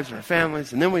lives and our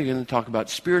families, and then we're going to talk about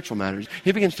spiritual matters.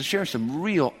 He begins to share some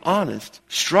real, honest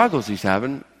struggles he's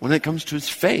having when it comes to his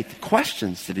faith,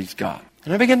 questions that he's got.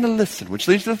 And I begin to listen, which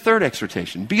leads to the third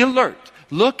exhortation. Be alert.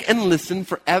 Look and listen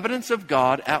for evidence of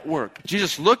God at work.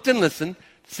 Jesus looked and listened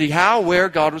to see where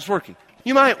God was working.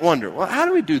 You might wonder, well, how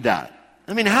do we do that?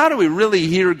 I mean, how do we really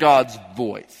hear God's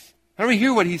voice? How do we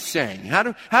hear what he's saying? How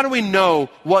do we know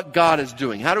what God is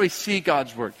doing? How do we see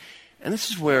God's work? And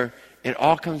this is where it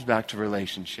all comes back to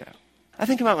relationship. I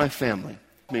think about my family.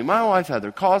 My wife,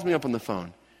 Heather, calls me up on the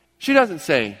phone. She doesn't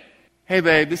say, hey,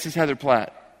 babe, this is Heather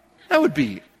Platt. That would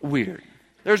be weird.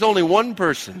 There's only one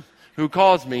person who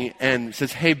calls me and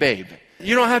says, hey, babe.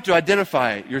 You don't have to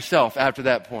identify yourself after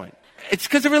that point. It's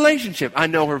because of relationship. I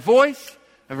know her voice,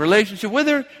 I have a relationship with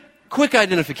her, quick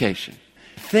identification.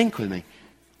 Think with me.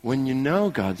 When you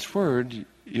know God's word,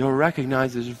 you'll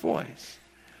recognize his voice.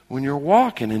 When you're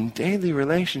walking in daily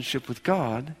relationship with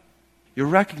God, you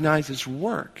recognize his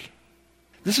work.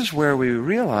 This is where we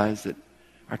realize that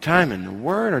our time in the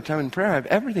Word, our time in prayer have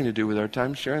everything to do with our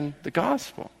time sharing the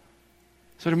gospel.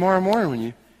 So tomorrow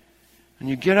morning when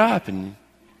you get up and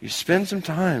you spend some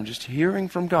time just hearing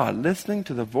from God, listening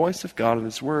to the voice of God and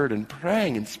his word and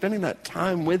praying and spending that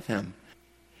time with him.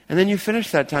 And then you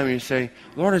finish that time and you say,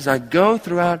 Lord, as I go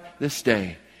throughout this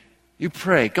day, You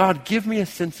pray, God, give me a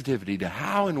sensitivity to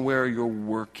how and where you're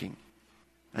working.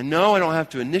 I know I don't have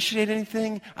to initiate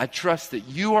anything. I trust that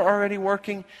you are already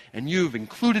working and you've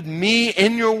included me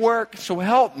in your work. So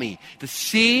help me to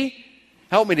see,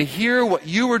 help me to hear what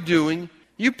you are doing.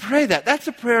 You pray that. That's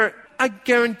a prayer I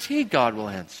guarantee God will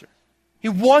answer. He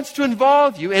wants to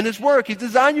involve you in his work. He's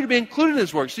designed you to be included in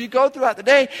his work. So you go throughout the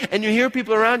day and you hear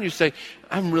people around you say,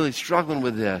 I'm really struggling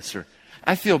with this, or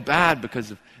I feel bad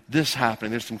because of this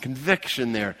happening. There's some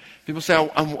conviction there. People say,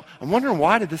 I'm wondering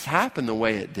why did this happen the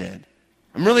way it did?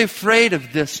 I'm really afraid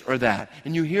of this or that.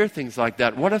 And you hear things like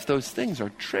that. What if those things are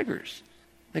triggers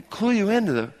that clue you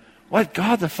into what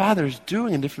God the Father is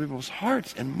doing in different people's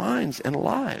hearts and minds and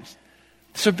lives?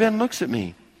 So Ben looks at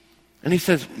me and he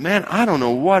says, man, I don't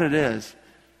know what it is,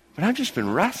 but I've just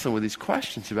been wrestling with these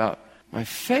questions about my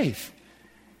faith.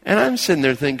 And I'm sitting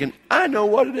there thinking, I know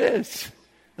what it is.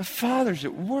 The Father's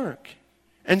at work.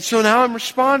 And so now I'm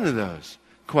responding to those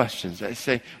questions. I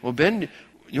say, well, Ben,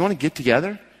 you want to get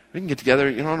together? We can get together,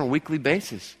 on a weekly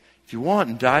basis if you want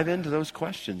and dive into those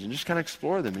questions and just kind of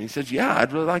explore them. And he says, yeah,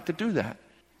 I'd really like to do that.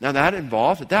 Now that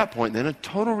involved, at that point, then a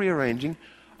total rearranging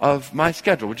of my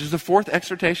schedule, which is the fourth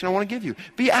exhortation I want to give you.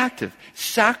 Be active.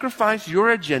 Sacrifice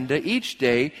your agenda each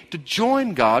day to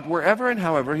join God wherever and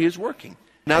however he is working.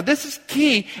 Now this is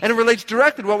key, and it relates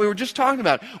directly to what we were just talking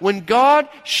about. When God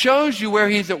shows you where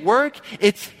he's at work,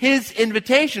 it's his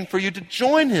invitation for you to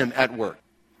join him at work.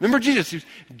 Remember Jesus, he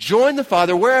joined the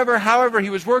Father wherever, however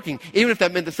he was working, even if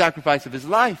that meant the sacrifice of his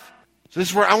life. So this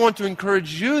is where I want to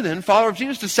encourage you then, follower of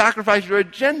Jesus, to sacrifice your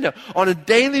agenda on a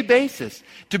daily basis,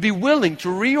 to be willing to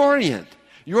reorient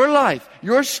your life,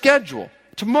 your schedule,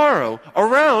 tomorrow,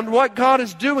 around what God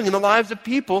is doing in the lives of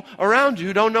people around you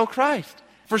who don't know Christ.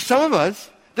 For some of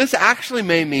us, this actually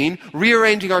may mean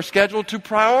rearranging our schedule to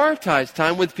prioritize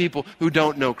time with people who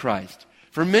don't know Christ.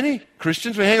 For many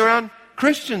Christians, we hang around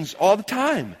Christians all the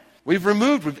time. We've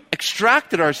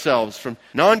extracted ourselves from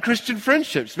non-Christian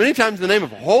friendships, many times in the name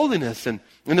of holiness. And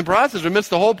in the process, we miss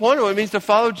the whole point of what it means to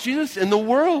follow Jesus in the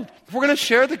world. If we're going to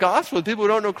share the gospel with people who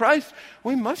don't know Christ,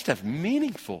 we must have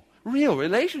meaningful, real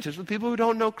relationships with people who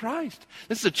don't know Christ.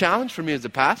 This is a challenge for me as a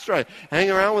pastor. I hang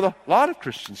around with a lot of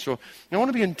Christians, so I want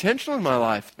to be intentional in my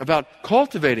life about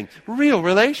cultivating real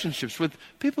relationships with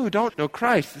people who don't know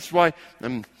Christ. This is why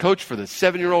I'm coach for the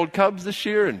 7-year-old Cubs this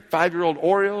year and 5-year-old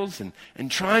Orioles, and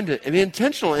trying to be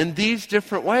intentional in these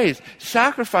different ways.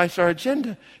 Sacrifice our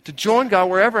agenda to join God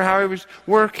wherever, however he's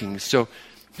working. So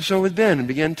with Ben, and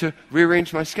begin to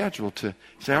rearrange my schedule to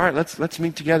say, all right, let's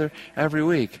meet together every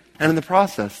week. And in the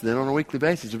process, then on a weekly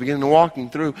basis, we begin walking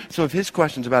through some of his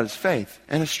questions about his faith.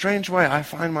 In a strange way, I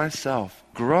find myself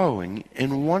growing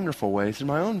in wonderful ways in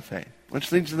my own faith.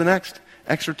 Which leads to the next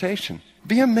exhortation.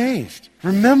 Be amazed.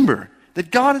 Remember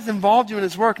that God has involved you in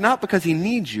his work, not because he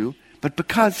needs you, but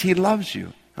because he loves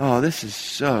you. Oh, this is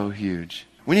so huge.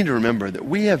 We need to remember that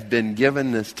we have been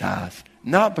given this task,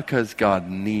 not because God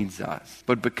needs us,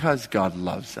 but because God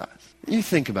loves us. You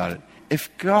think about it.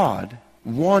 If God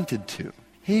wanted to,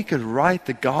 he could write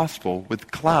the gospel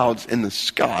with clouds in the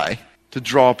sky to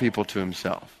draw people to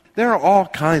himself. There are all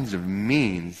kinds of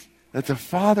means that the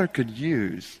Father could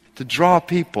use to draw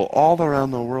people all around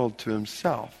the world to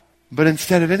himself. But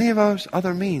instead of any of those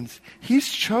other means, he's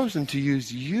chosen to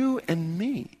use you and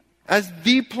me as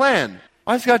the plan.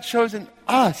 Why has God chosen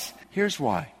us? Here's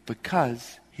why.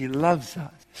 Because he loves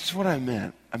us. This is what I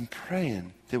meant. I'm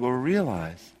praying that we'll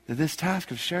realize that this task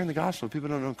of sharing the gospel with people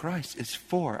who don't know Christ is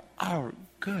for our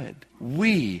good.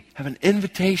 We have an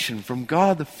invitation from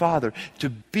God the Father to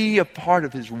be a part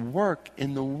of his work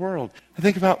in the world. I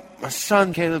think about my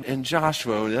son Caleb and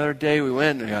Joshua. The other day we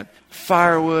went and we got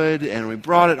firewood and we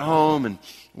brought it home and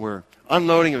we're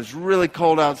unloading. It was really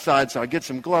cold outside, so I get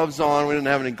some gloves on. We didn't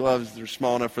have any gloves that were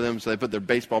small enough for them, so they put their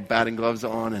baseball batting gloves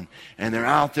on, and they're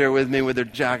out there with me with their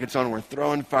jackets on. We're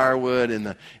throwing firewood in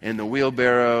the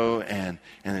wheelbarrow and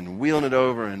then wheeling it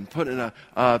over and putting it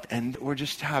up, and we're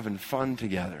just having fun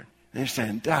together. And they're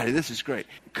saying, Daddy, this is great.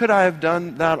 Could I have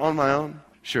done that on my own?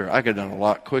 Sure, I could have done a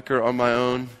lot quicker on my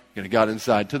own. Could have got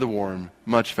inside to the warm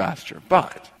much faster,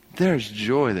 but there's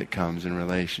joy that comes in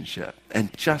relationship.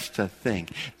 And just to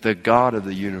think, the God of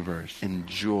the universe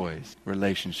enjoys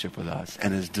relationship with us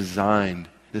and has designed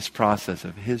this process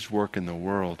of his work in the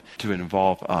world to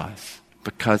involve us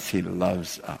because he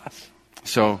loves us.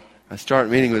 So I start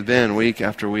meeting with Ben week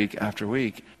after week after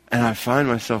week, and I find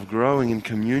myself growing in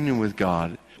communion with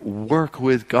God, work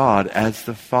with God as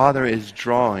the Father is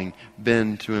drawing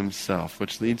Ben to himself,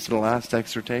 which leads to the last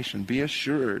exhortation. Be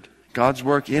assured God's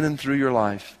work in and through your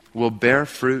life will bear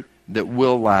fruit that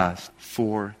will last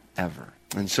forever.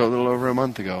 And so a little over a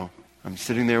month ago, I'm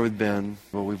sitting there with Ben.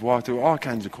 Well, we've walked through all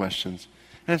kinds of questions.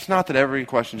 And it's not that every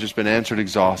question's just been answered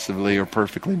exhaustively or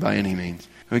perfectly by any means.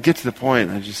 When we get to the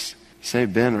point, I just say,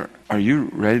 Ben, are you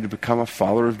ready to become a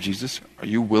follower of Jesus? Are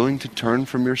you willing to turn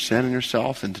from your sin and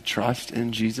yourself and to trust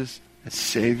in Jesus as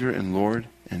Savior and Lord?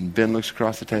 And Ben looks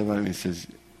across the table at me and he says,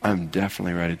 I'm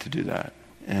definitely ready to do that.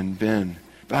 And Ben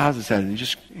bows his head and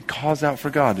he calls out for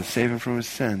God to save him from his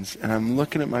sins. And I'm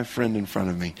looking at my friend in front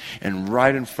of me, and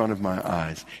right in front of my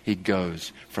eyes, he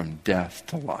goes from death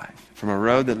to life. From a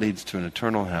road that leads to an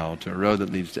eternal hell to a road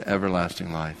that leads to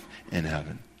everlasting life in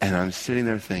heaven. And I'm sitting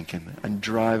there thinking, I'm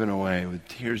driving away with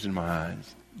tears in my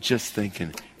eyes, just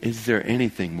thinking, is there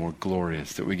anything more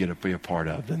glorious that we get to be a part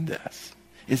of than this?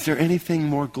 Is there anything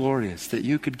more glorious that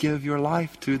you could give your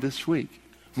life to this week?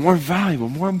 More valuable,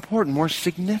 more important, more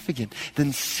significant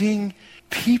than seeing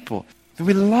people that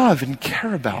we love and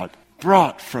care about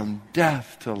brought from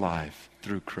death to life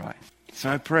through Christ. So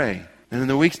I pray, and in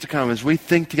the weeks to come, as we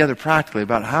think together practically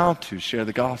about how to share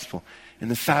the gospel in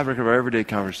the fabric of our everyday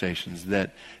conversations,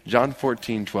 that John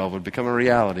 14:12 would become a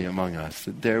reality among us,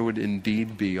 that there would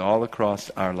indeed be all across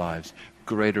our lives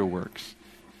greater works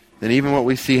than even what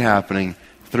we see happening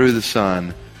through the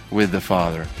Son with the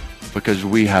Father, because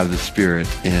we have the Spirit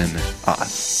in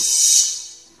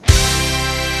us.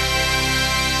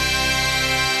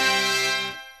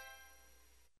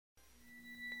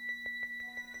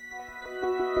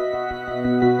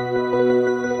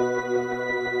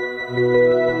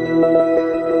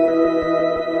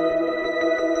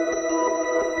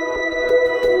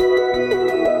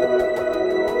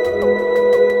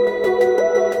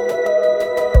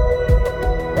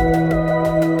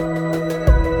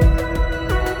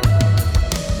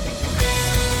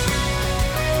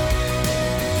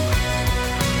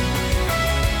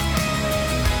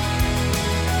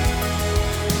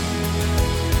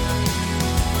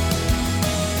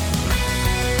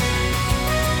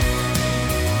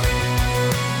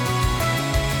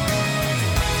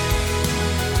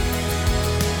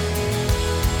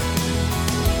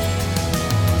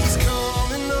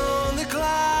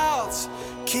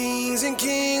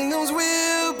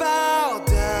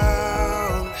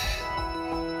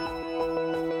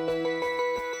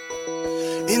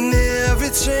 And every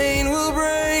chain will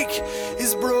break,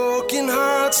 his broken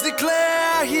hearts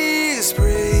declare his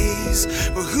praise.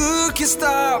 But who can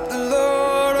stop the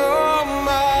Lord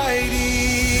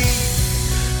Almighty?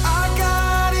 Our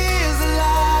God is the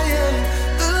Lion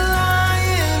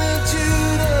of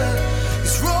Judah.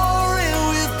 He's roaring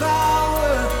with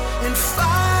power and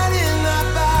fighting our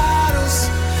battles,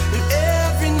 and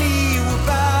every knee will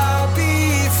bow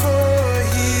before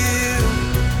him.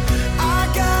 Our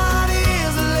God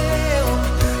is the Lamb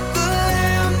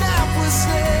that was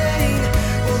slain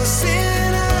for the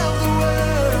sin of the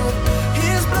world.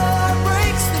 His blood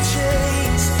breaks the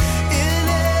chains, and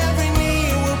every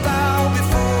knee will bow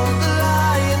before the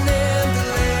Lion and the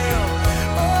Lamb.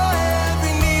 Oh,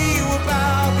 every knee will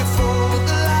bow before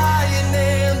the Lion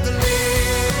and the Lamb.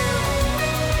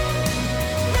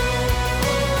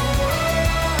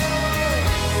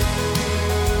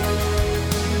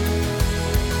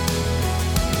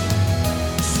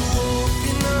 So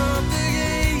open up the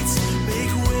gates,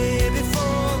 make way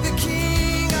before the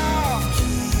King of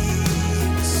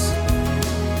Kings.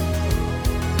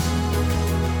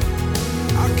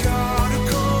 Our God who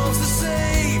comes to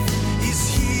save is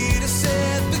here to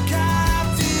set the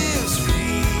captives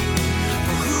free.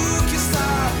 For who can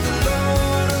stop the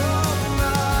Lord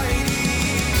Almighty?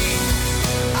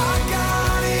 Our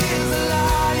God is the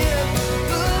Lion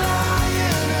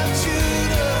of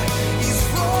Judah. He's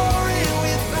roaring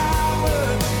with power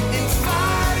and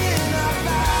fighting our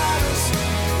battles,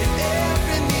 and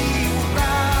every knee will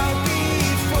bow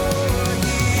before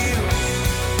him.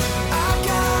 Our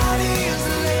God is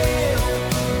the Lamb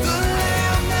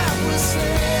that was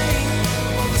slain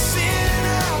for the sin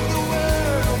of the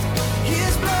world.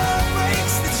 His blood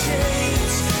breaks the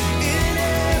chains, and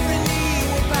every knee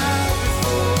will bow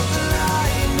before the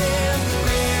Lion and the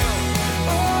Lamb.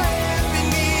 Oh, every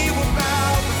knee will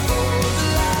bow before the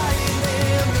Lion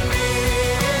and the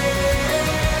Lamb.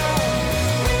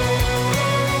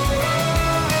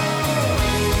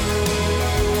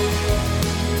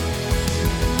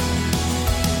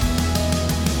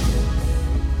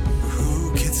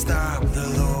 Who can stop the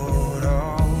Lord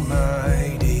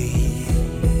Almighty?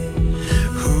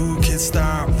 Who can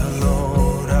stop the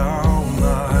Lord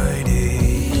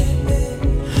Almighty?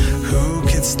 Who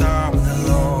can stop the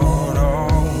Lord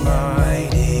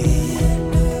Almighty?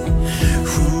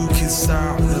 Who can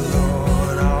stop the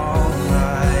Lord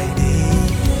Almighty?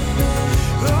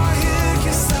 Oh, who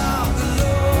can stop the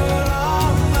Lord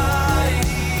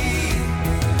Almighty?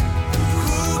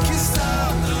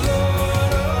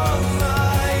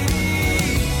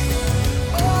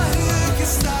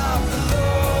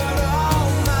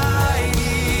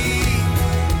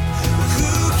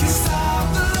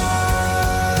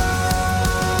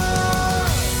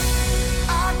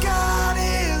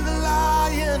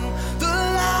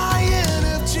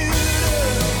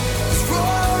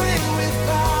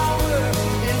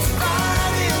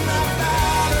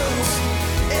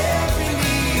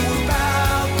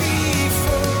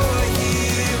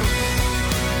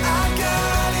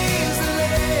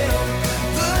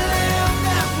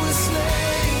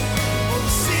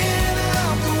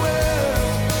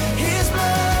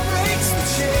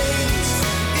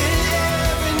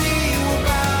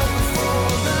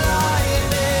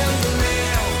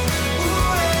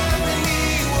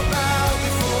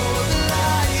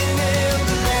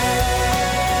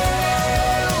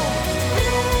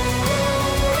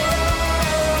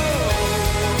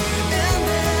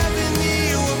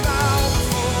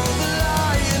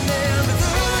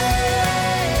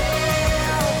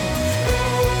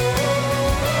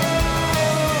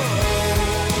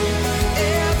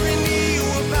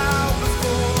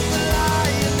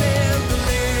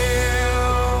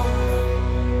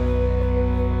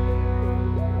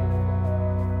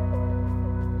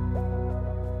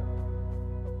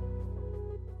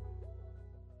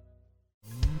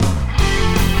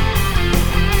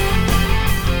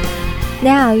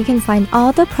 Now you can find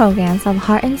all the programs of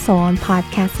Heart and Soul on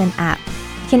podcasts and app.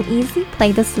 You can easily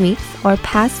play this week's or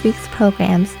past week's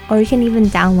programs, or you can even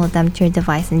download them to your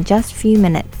device in just a few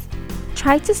minutes.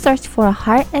 Try to search for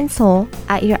Heart and Soul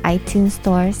at your iTunes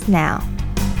stores now.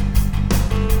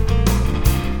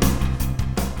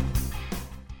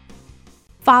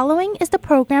 Following is the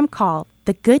program called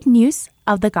The Good News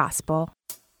of the Gospel.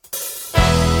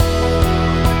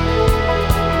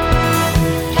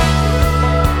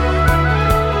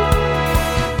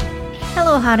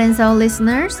 Hello, Heart and Soul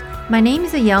listeners. My name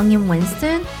is Youngin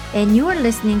Winston, and you are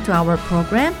listening to our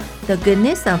program, The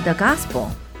Goodness of the Gospel.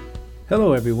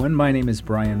 Hello, everyone. My name is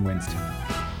Brian Winston.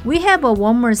 We have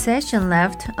one more session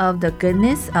left of The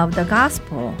Goodness of the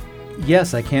Gospel.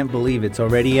 Yes, I can't believe it's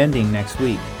already ending next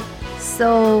week.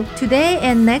 So today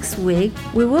and next week,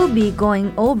 we will be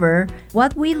going over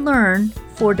what we learned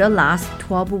for the last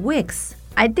 12 weeks.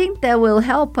 I think that will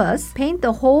help us paint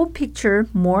the whole picture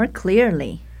more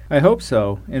clearly. I hope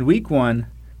so. In week 1,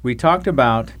 we talked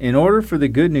about in order for the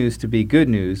good news to be good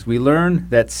news, we learned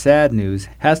that sad news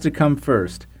has to come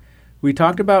first. We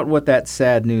talked about what that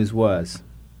sad news was.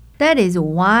 That is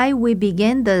why we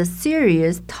began the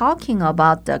series talking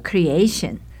about the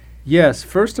creation. Yes,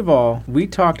 first of all, we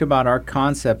talked about our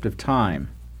concept of time.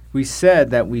 We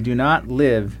said that we do not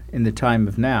live in the time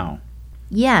of now.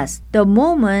 Yes, the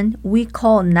moment we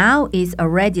call now is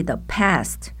already the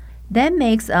past. That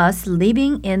makes us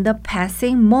living in the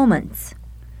passing moments.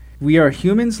 We are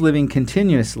humans living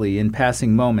continuously in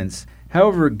passing moments.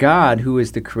 However, God, who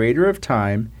is the creator of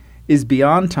time, is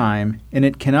beyond time, and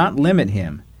it cannot limit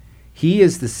him. He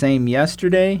is the same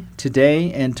yesterday, today,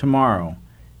 and tomorrow.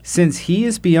 Since he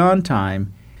is beyond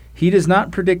time, he does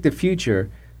not predict the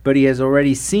future, but he has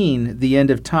already seen the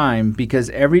end of time because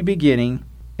every beginning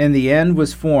and the end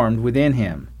was formed within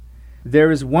him. There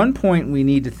is one point we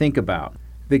need to think about.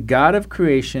 The God of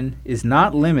creation is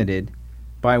not limited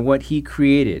by what he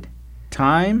created.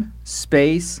 Time,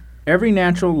 space, every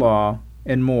natural law,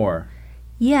 and more.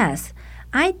 Yes,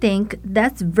 I think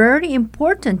that's very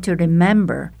important to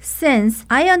remember. Since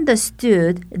I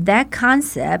understood that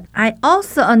concept, I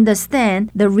also understand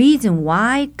the reason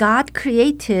why God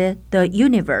created the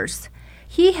universe.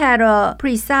 He had a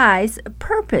precise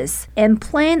purpose and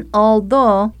plan,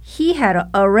 although he had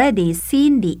already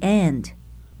seen the end.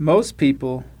 Most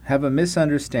people have a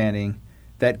misunderstanding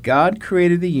that God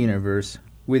created the universe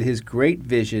with his great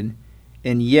vision,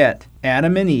 and yet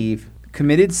Adam and Eve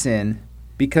committed sin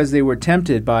because they were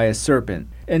tempted by a serpent.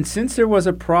 And since there was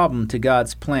a problem to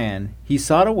God's plan, he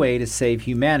sought a way to save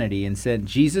humanity and sent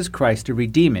Jesus Christ to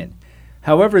redeem it.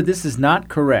 However, this is not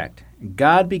correct.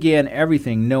 God began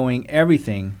everything knowing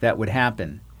everything that would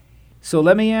happen. So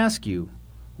let me ask you,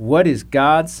 what is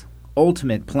God's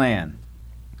ultimate plan?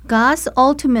 God's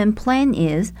ultimate plan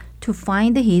is to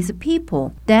find his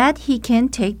people, that he can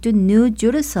take to New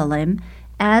Jerusalem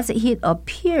as it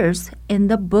appears in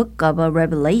the book of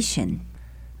Revelation.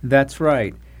 That's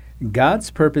right.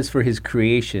 God's purpose for his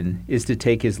creation is to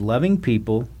take his loving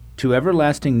people to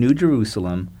everlasting New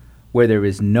Jerusalem, where there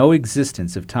is no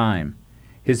existence of time.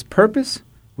 His purpose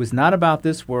was not about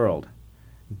this world.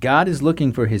 God is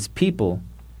looking for his people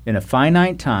in a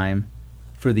finite time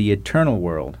for the eternal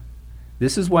world.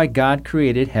 This is why God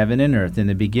created heaven and earth in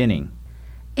the beginning.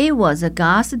 It was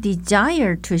God's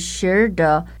desire to share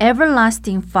the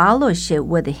everlasting fellowship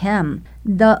with him,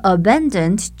 the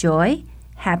abundant joy,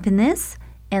 happiness,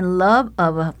 and love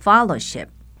of fellowship.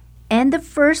 And the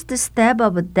first step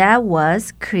of that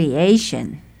was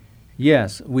creation.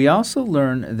 Yes, we also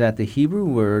learn that the Hebrew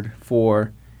word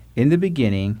for in the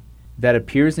beginning that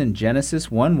appears in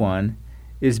Genesis 1:1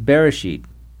 is Bereshit.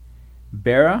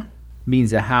 Bera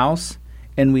means a house,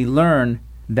 and we learn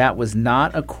that was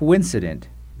not a coincidence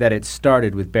that it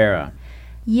started with Bera.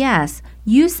 Yes,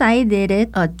 you cited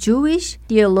a Jewish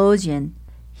theologian.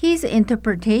 His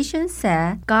interpretation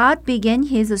said God began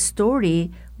his story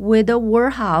with a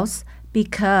warehouse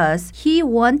because he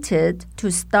wanted to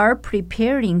start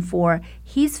preparing for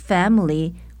his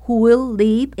family who will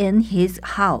live in his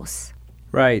house.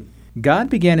 Right. God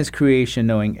began his creation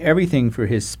knowing everything for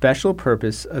his special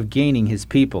purpose of gaining his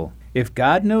people. If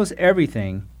God knows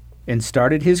everything and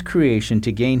started his creation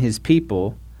to gain his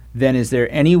people, then is there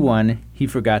anyone he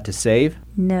forgot to save?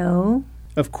 No.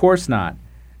 Of course not.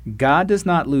 God does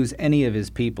not lose any of his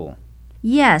people.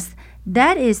 Yes,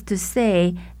 that is to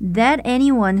say that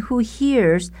anyone who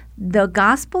hears the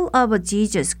gospel of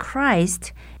Jesus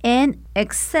Christ and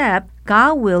accept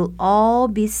God will all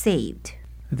be saved.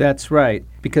 That's right.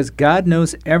 Because God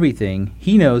knows everything,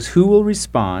 he knows who will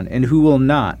respond and who will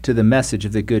not to the message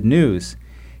of the good news.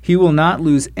 He will not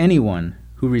lose anyone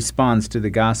who responds to the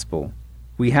gospel.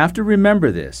 We have to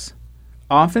remember this.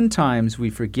 Oftentimes we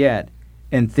forget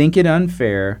and think it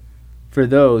unfair for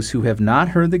those who have not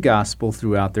heard the gospel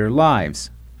throughout their lives.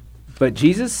 But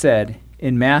Jesus said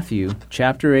in Matthew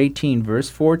chapter 18, verse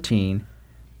 14,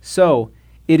 "So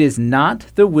it is not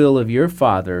the will of your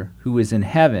Father who is in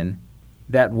heaven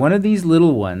that one of these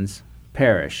little ones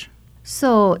perish."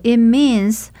 So it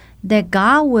means that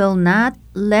God will not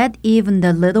let even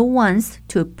the little ones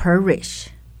to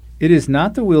perish. It is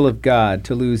not the will of God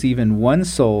to lose even one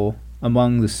soul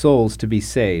among the souls to be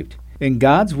saved, and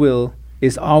God's will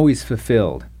is always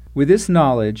fulfilled. With this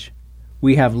knowledge,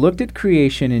 we have looked at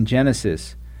creation in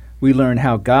Genesis. We learned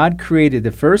how God created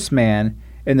the first man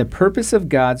and the purpose of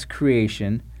God's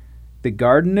creation, the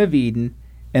Garden of Eden,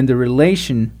 and the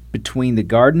relation between the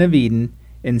Garden of Eden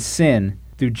and sin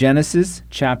through Genesis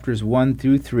chapters 1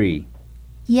 through 3.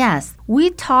 Yes, we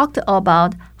talked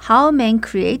about how man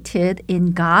created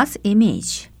in God's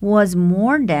image was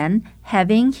more than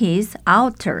having his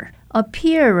outer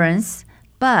appearance,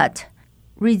 but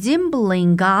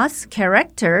resembling God's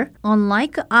character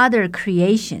unlike other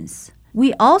creations.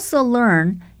 We also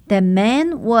learned that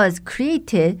man was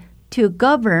created to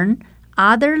govern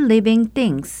other living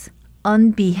things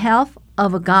on behalf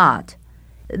of God.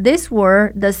 These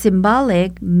were the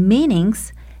symbolic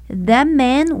meanings that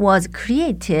man was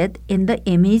created in the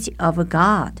image of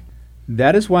God.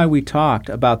 That is why we talked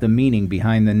about the meaning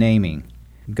behind the naming.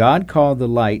 God called the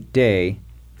light day,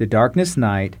 the darkness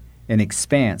night, and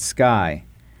expanse sky.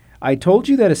 I told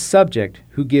you that a subject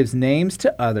who gives names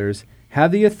to others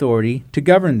have the authority to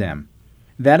govern them.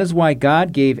 That is why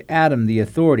God gave Adam the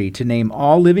authority to name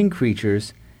all living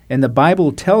creatures, and the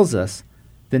Bible tells us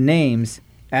the names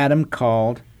Adam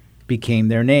called became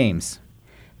their names.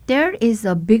 There is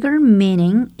a bigger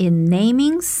meaning in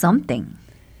naming something.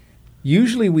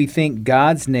 Usually we think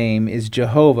God's name is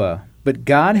Jehovah, but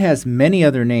God has many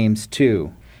other names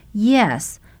too.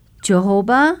 Yes,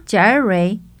 Jehovah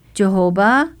Jireh,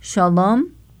 Jehovah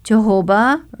Shalom,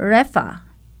 Jehovah Rapha,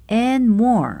 and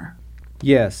more.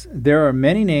 Yes, there are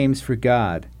many names for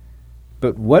God,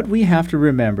 but what we have to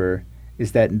remember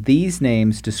is that these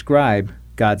names describe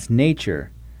God's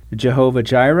nature. Jehovah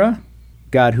Jireh,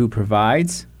 God who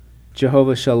provides;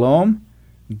 Jehovah Shalom,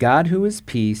 God who is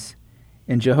peace;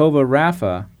 and Jehovah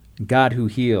Rapha, God who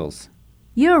heals.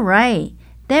 You're right.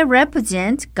 They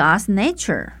represent God's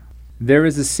nature. There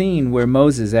is a scene where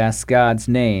Moses asks God's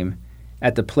name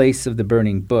at the place of the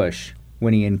burning bush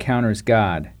when he encounters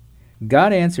God.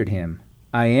 God answered him,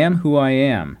 "I am who I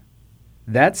am."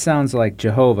 That sounds like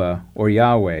Jehovah or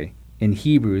Yahweh in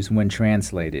Hebrews when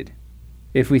translated.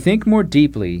 If we think more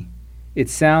deeply, it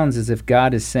sounds as if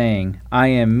God is saying, "I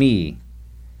am me."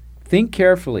 Think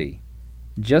carefully.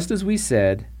 Just as we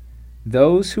said,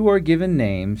 those who are given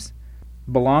names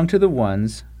belong to the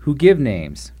ones who give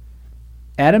names.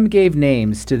 Adam gave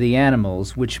names to the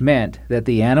animals, which meant that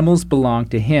the animals belonged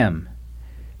to him.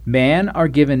 Man are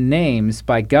given names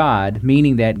by God,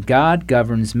 meaning that God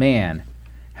governs man.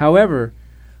 However,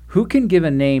 who can give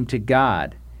a name to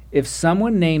God? If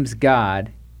someone names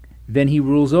God, then he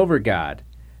rules over God.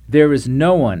 There is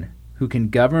no one who can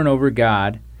govern over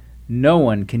God. No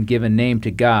one can give a name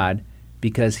to God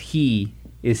because he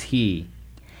is he.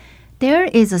 There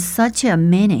is such a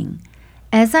meaning.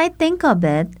 As I think of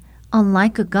it,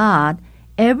 unlike God,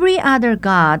 every other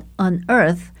god on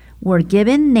earth were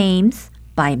given names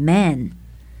by men.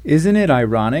 Isn't it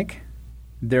ironic?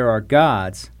 There are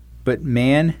gods, but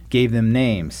man gave them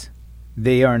names.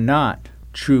 They are not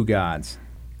true gods.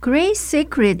 Great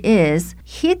secret is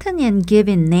hidden in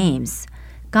giving names.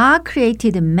 God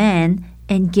created man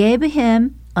and gave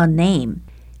him a name.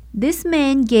 This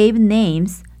man gave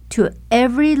names to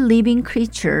every living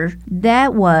creature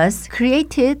that was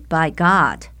created by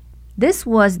God. This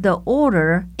was the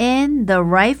order and the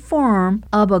right form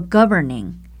of a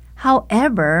governing.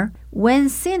 However, when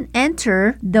sin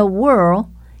entered the world,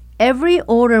 every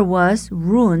order was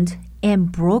ruined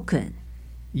and broken.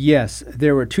 Yes,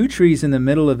 there were two trees in the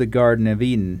middle of the Garden of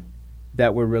Eden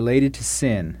that were related to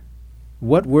sin.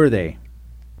 What were they?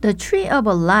 The tree of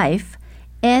life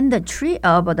and the tree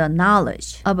of the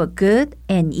knowledge of good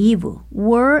and evil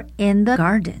were in the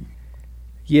garden.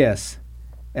 Yes,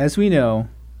 as we know,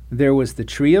 there was the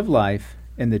tree of life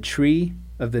and the tree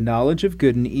of the knowledge of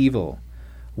good and evil.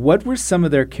 What were some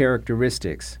of their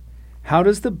characteristics? How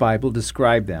does the Bible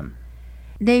describe them?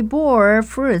 They bore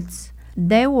fruits.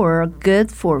 They were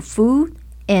good for food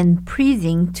and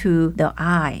pleasing to the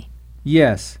eye.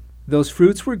 Yes, those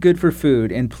fruits were good for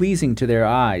food and pleasing to their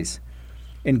eyes.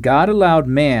 And God allowed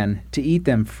man to eat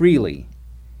them freely.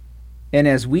 And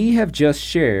as we have just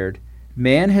shared,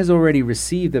 man has already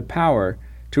received the power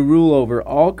to rule over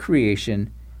all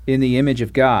creation in the image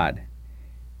of God.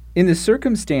 In the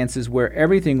circumstances where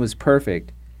everything was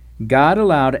perfect, God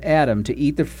allowed Adam to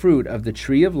eat the fruit of the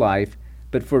tree of life,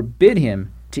 but forbid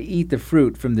him to eat the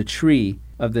fruit from the tree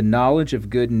of the knowledge of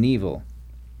good and evil.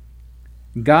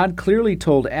 God clearly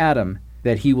told Adam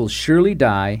that he will surely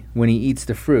die when he eats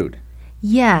the fruit.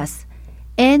 Yes,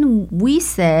 and we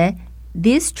say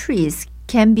these trees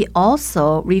can be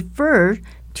also referred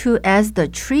to as the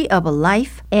tree of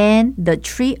life and the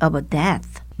tree of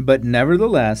death. But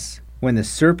nevertheless, when the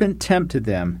serpent tempted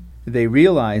them, they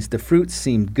realized the fruit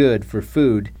seemed good for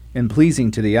food and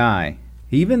pleasing to the eye.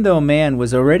 Even though man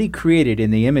was already created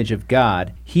in the image of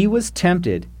God, he was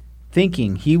tempted,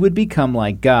 thinking he would become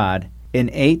like God, and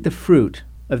ate the fruit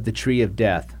of the tree of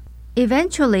death.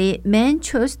 Eventually, man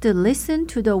chose to listen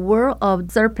to the word of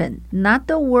the serpent, not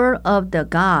the word of the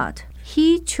God.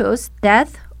 He chose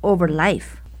death over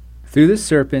life. Through the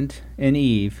serpent and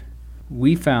Eve,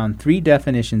 we found 3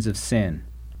 definitions of sin.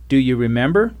 Do you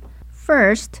remember?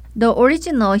 First, the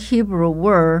original Hebrew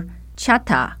word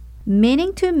chata,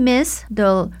 meaning to miss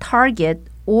the target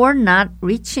or not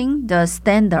reaching the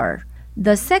standard.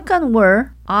 The second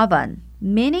word, avan,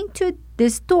 meaning to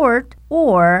distort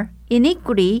or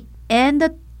iniquity, and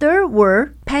the third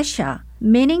word, pesha,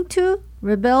 meaning to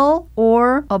rebel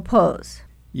or oppose.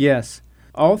 Yes,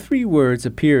 all 3 words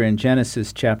appear in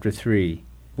Genesis chapter 3.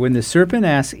 When the serpent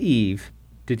asked Eve,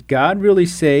 "Did God really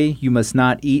say you must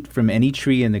not eat from any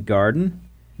tree in the garden?"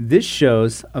 This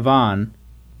shows avan,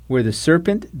 where the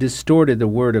serpent distorted the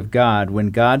word of God when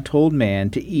God told man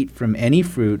to eat from any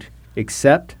fruit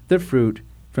except the fruit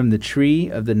from the tree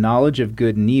of the knowledge of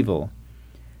good and evil.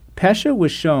 Pesha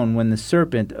was shown when the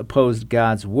serpent opposed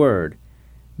God's word.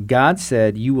 God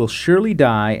said, "You will surely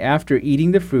die after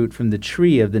eating the fruit from the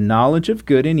tree of the knowledge of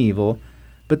good and evil,"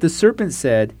 but the serpent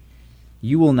said,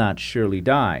 "You will not surely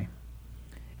die."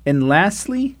 And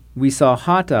lastly, we saw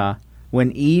hata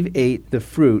when Eve ate the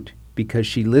fruit because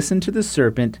she listened to the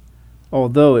serpent,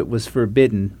 although it was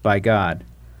forbidden by God.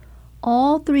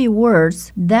 All 3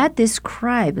 words that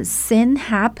describe sin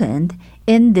happened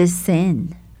in this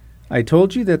sin. I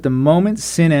told you that the moment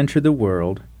sin entered the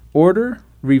world, order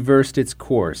reversed its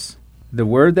course. The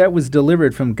word that was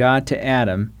delivered from God to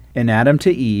Adam and Adam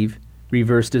to Eve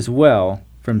reversed as well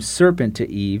from serpent to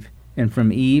Eve and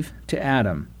from Eve to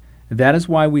Adam. That is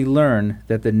why we learn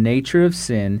that the nature of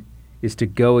sin is to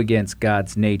go against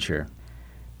God's nature.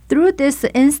 Through this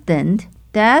instant,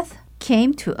 death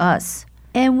came to us,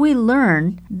 and we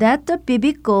learn that the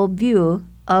biblical view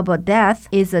of a death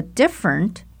is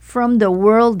different from the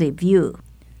worldly view.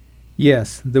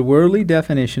 Yes, the worldly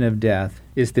definition of death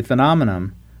is the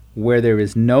phenomenon where there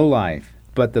is no life,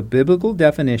 but the biblical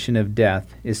definition of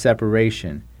death is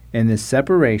separation, and this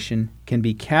separation can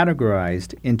be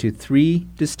categorized into 3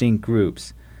 distinct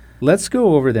groups. Let's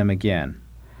go over them again.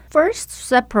 First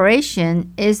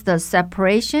separation is the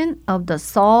separation of the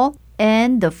soul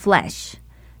and the flesh.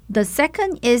 The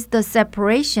second is the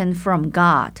separation from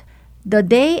God. The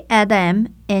day Adam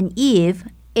and Eve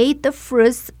ate the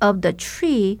fruits of the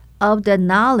tree of the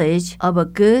knowledge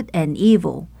of good and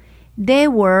evil, they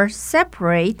were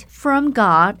separate from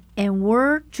God and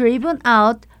were driven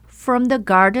out from the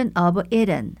Garden of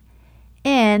Eden.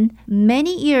 And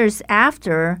many years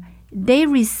after, they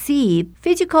received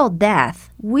physical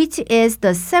death, which is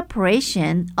the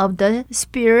separation of the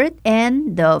spirit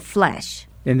and the flesh.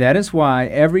 And that is why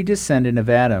every descendant of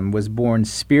Adam was born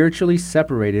spiritually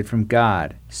separated from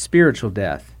God, spiritual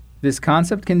death. This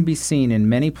concept can be seen in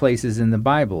many places in the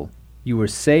Bible. You were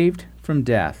saved from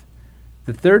death.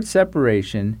 The third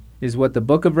separation is what the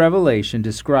book of Revelation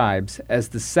describes as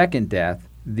the second death,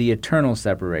 the eternal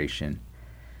separation.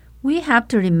 We have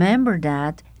to remember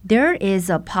that there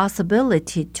is a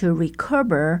possibility to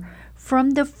recover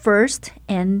from the first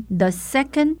and the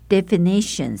second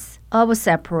definitions of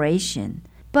separation,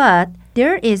 but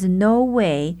there is no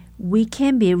way we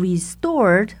can be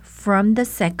restored from the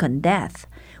second death,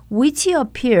 which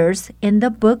appears in the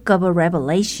book of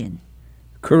Revelation.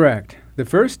 Correct. The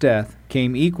first death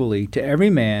came equally to every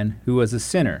man who was a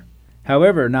sinner.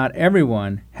 However, not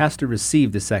everyone has to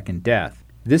receive the second death.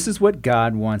 This is what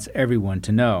God wants everyone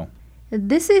to know.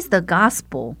 This is the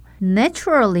gospel.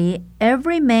 Naturally,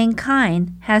 every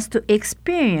mankind has to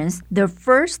experience the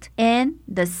first and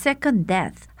the second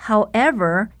death.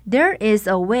 However, there is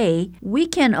a way we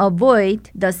can avoid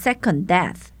the second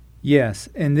death. Yes,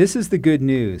 and this is the good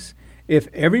news. If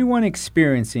everyone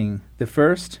experiencing the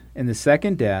first and the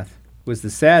second death was the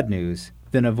sad news,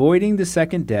 then avoiding the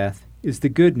second death is the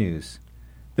good news.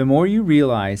 The more you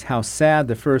realize how sad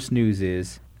the first news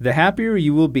is, the happier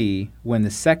you will be when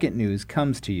the second news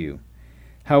comes to you.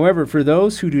 However, for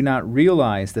those who do not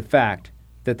realize the fact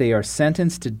that they are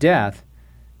sentenced to death,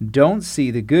 don't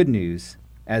see the good news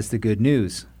as the good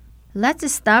news.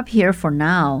 Let's stop here for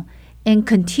now and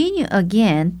continue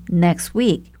again next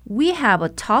week. We have a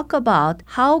talk about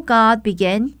how God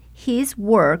began His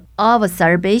work of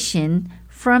salvation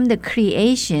from the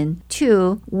creation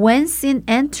to when sin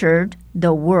entered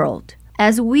the world.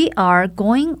 As we are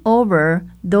going over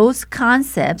those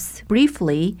concepts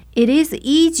briefly, it is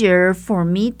easier for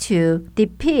me to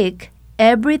depict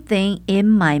everything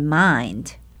in my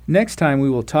mind. Next time we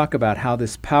will talk about how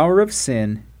this power of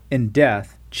sin and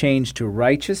death changed to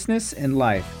righteousness and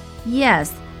life.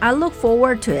 Yes, I look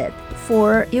forward to it,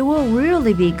 for it will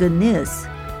really be good news.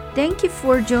 Thank you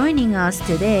for joining us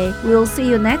today. We'll see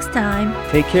you next time.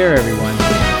 Take care, everyone.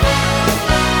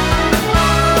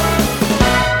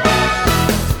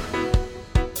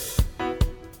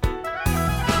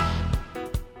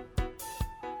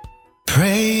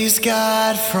 Praise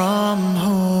God from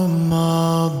whom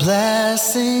all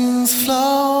blessings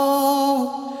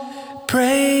flow.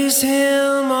 Praise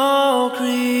Him, all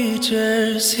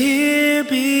creatures here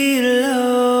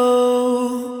below.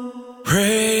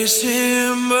 Praise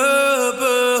Him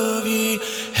above, ye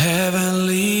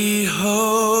heavenly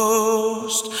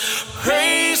host.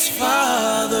 Praise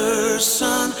Father,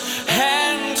 Son,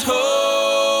 and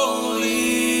Holy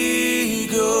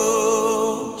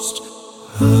Ghost.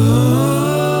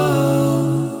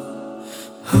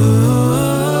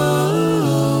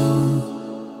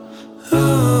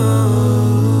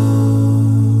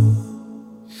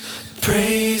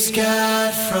 Praise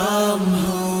God from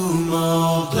whom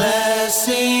all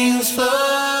blessings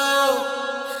flow.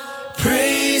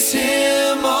 Praise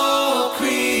Him, all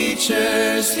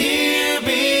creatures here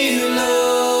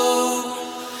below.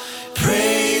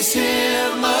 Praise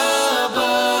Him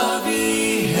above,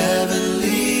 ye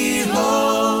heavenly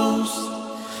hosts.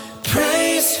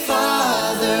 Praise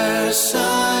Father,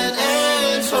 Son,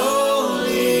 and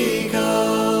Holy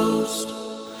Ghost.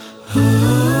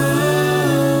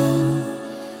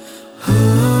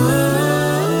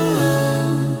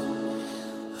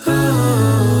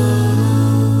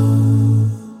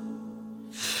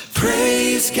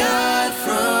 Praise God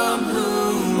from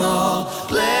whom all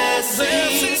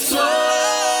blessings flow.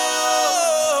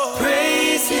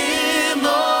 Praise Him,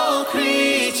 all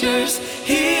creatures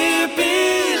here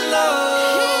below.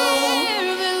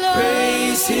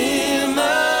 Praise Him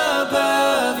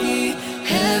above, ye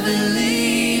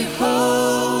heavenly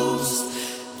hosts.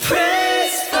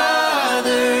 Praise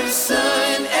Father,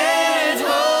 Son, and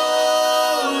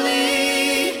Holy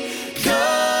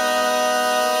Ghost.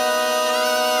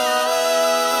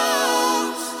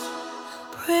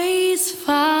 Praise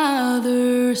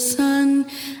Father, Son,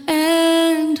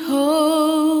 and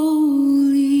Holy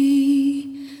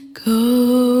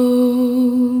Ghost.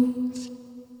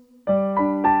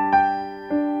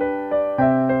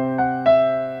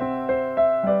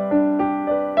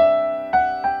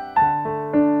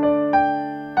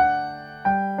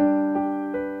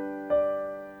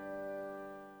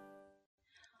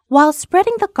 While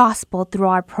spreading the gospel through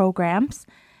our programs,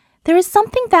 there is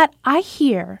something that I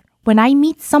hear when I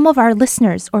meet some of our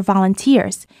listeners or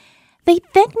volunteers. They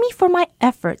thank me for my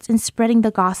efforts in spreading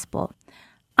the gospel.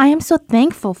 I am so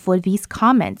thankful for these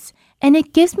comments, and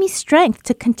it gives me strength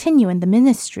to continue in the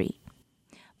ministry.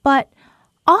 But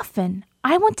often,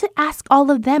 I want to ask all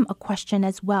of them a question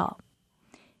as well.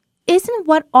 Isn't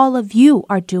what all of you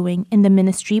are doing in the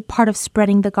ministry part of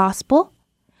spreading the gospel?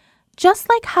 Just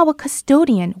like how a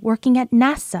custodian working at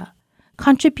NASA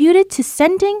contributed to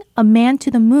sending a man to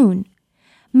the moon,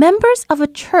 members of a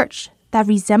church that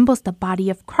resembles the body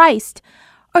of Christ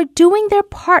are doing their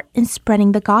part in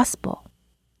spreading the gospel.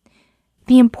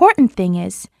 The important thing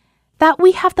is that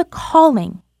we have the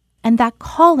calling, and that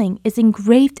calling is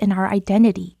engraved in our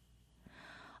identity.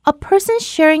 A person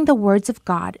sharing the words of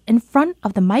God in front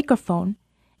of the microphone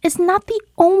is not the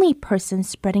only person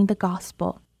spreading the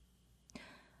gospel.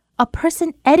 A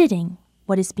person editing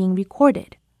what is being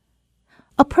recorded,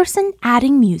 a person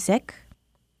adding music,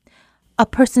 a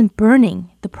person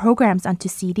burning the programs onto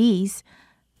CDs,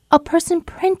 a person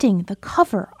printing the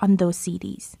cover on those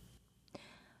CDs,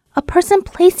 a person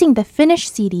placing the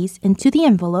finished CDs into the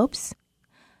envelopes,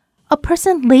 a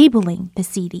person labeling the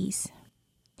CDs,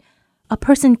 a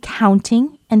person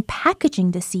counting and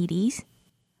packaging the CDs,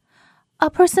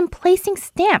 a person placing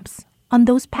stamps on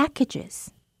those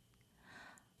packages,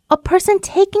 a person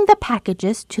taking the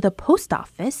packages to the post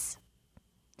office,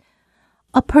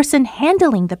 a person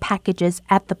handling the packages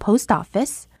at the post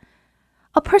office,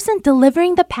 a person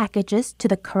delivering the packages to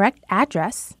the correct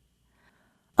address,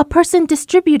 a person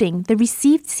distributing the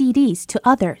received CDs to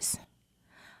others,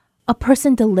 a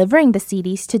person delivering the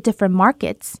CDs to different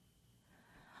markets,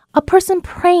 a person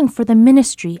praying for the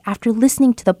ministry after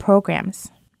listening to the programs,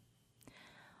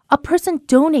 a person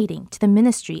donating to the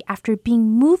ministry after being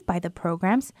moved by the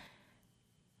programs.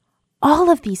 All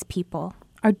of these people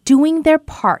are doing their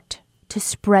part to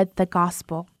spread the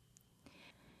gospel.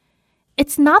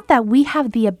 It's not that we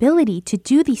have the ability to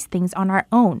do these things on our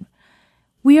own.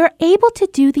 We are able to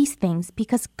do these things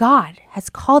because God has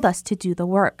called us to do the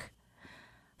work.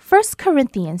 1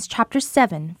 Corinthians chapter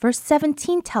 7, verse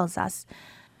 17 tells us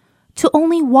to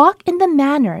only walk in the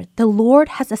manner the Lord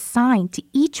has assigned to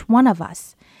each one of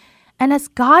us, and as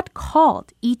God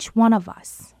called each one of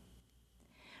us.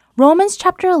 Romans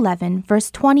chapter 11,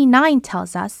 verse 29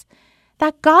 tells us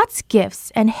that God's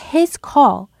gifts and His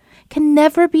call can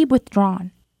never be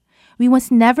withdrawn. We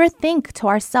must never think to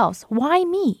ourselves, why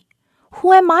me?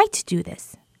 Who am I to do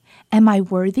this? Am I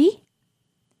worthy?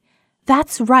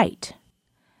 That's right.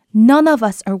 None of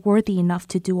us are worthy enough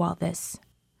to do all this.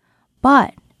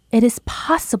 But it is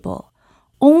possible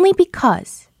only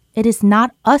because it is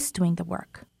not us doing the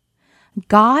work.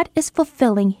 God is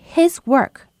fulfilling His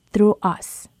work through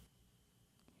us.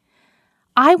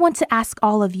 I want to ask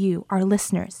all of you, our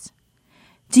listeners,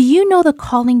 do you know the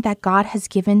calling that God has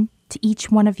given to each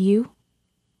one of you?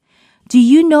 Do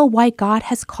you know why God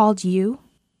has called you?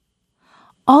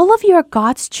 All of you are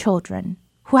God's children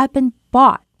who have been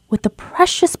bought with the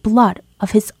precious blood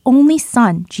of His only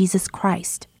Son, Jesus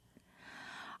Christ.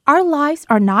 Our lives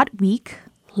are not weak,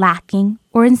 lacking,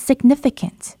 or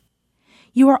insignificant.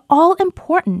 You are all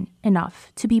important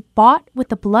enough to be bought with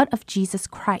the blood of Jesus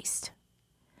Christ.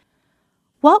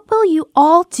 What will you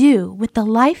all do with the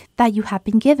life that you have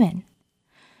been given?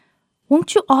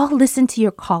 Won't you all listen to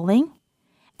your calling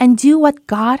and do what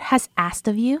God has asked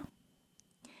of you?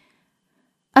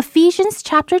 Ephesians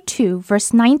chapter 2,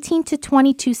 verse 19 to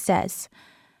 22 says,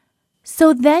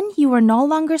 "So then you are no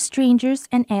longer strangers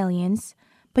and aliens,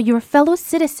 but you are fellow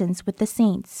citizens with the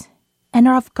saints, and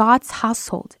are of God's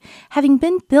household, having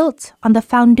been built on the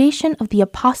foundation of the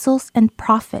apostles and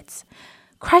prophets,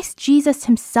 Christ Jesus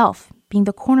Himself being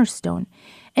the cornerstone,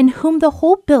 in whom the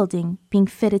whole building, being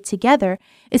fitted together,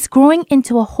 is growing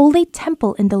into a holy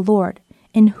temple in the Lord,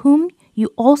 in whom you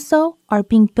also are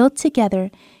being built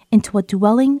together into a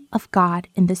dwelling of God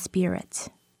in the Spirit."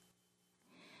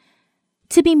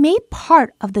 To be made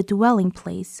part of the dwelling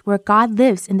place where God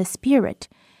lives in the Spirit,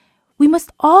 we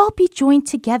must all be joined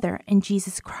together in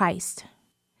Jesus Christ.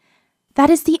 That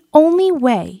is the only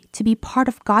way to be part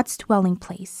of God's dwelling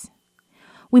place.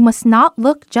 We must not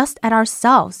look just at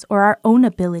ourselves or our own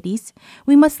abilities.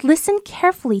 We must listen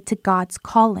carefully to God's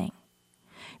calling.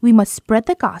 We must spread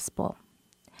the gospel,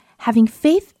 having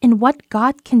faith in what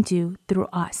God can do through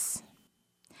us.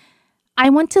 I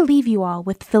want to leave you all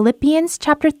with Philippians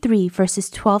chapter 3, verses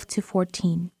 12 to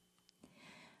 14.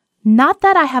 "Not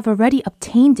that I have already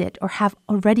obtained it or have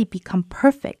already become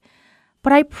perfect,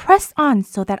 but I press on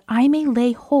so that I may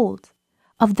lay hold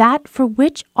of that for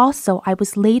which also I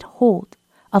was laid hold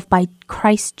of by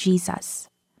Christ Jesus.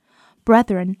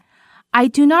 Brethren, I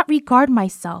do not regard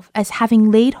myself as having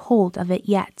laid hold of it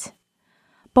yet.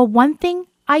 But one thing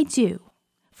I do,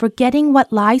 forgetting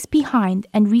what lies behind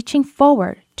and reaching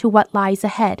forward to what lies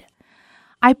ahead,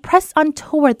 I press on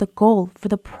toward the goal for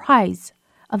the prize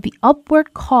of the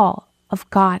upward call of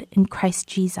God in Christ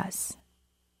Jesus."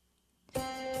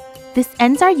 This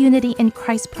ends our Unity in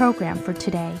Christ program for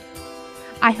today.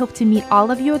 I hope to meet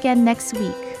all of you again next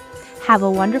week. Have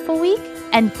a wonderful week,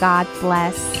 and God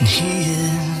bless. He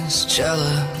is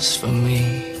jealous for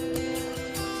me.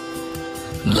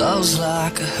 Love's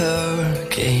like a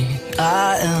hurricane.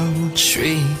 I am a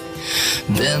tree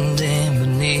bending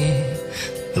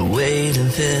beneath the weight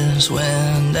of His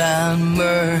wind and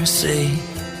mercy.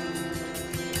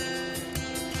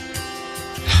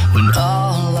 When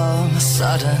all of a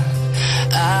sudden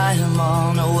I am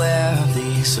unaware of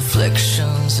these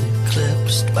afflictions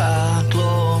eclipsed by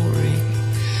glory,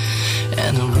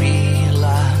 and I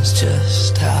realize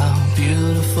just how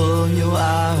beautiful you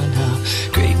are and how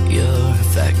great your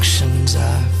affections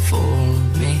are for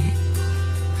me.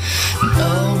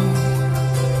 Oh,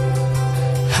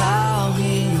 how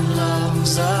He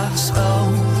loves us,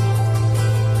 oh,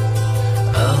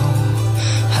 oh,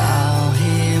 how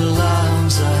He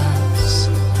loves us,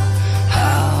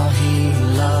 how He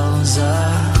loves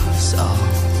us all.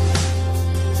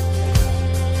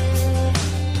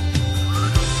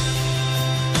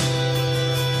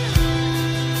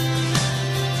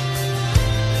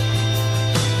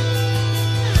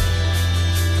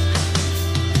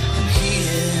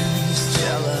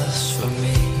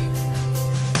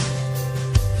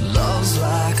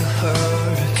 Like a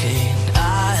hurricane,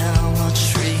 I am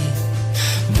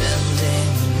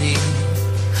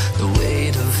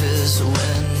His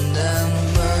wind and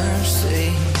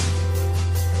mercy.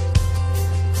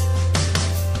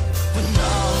 When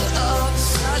all of a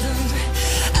sudden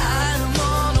I'm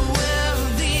unaware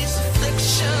of these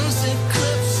afflictions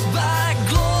eclipsed by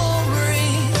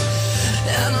glory,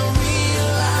 and I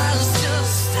realize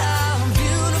just how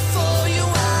beautiful you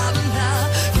are and how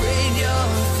great your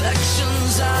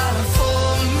affections are for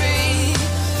me.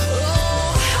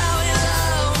 Oh, how He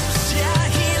loves, yeah,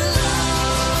 He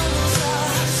loves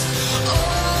us. Oh,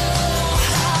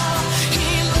 how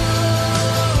He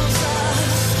loves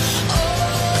us. Oh,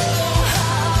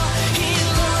 how He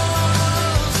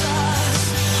loves us.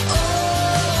 Oh,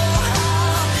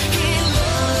 how He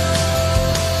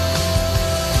loves.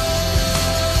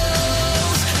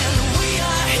 And we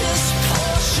are His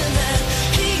portion, and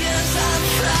He is our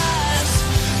prize,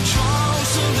 drawn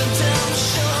to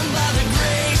redemption by the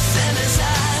grace in His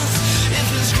eyes. If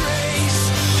His grace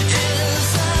is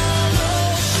an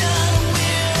ocean,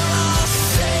 we're all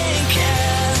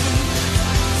sinking.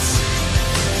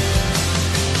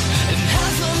 And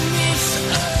heaven meets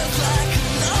earth like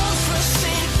an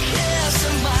unforeseen kiss,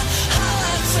 and my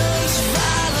heart turns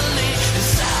violently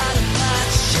inside of my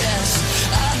chest.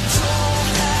 I don't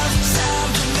have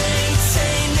time to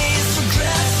maintain these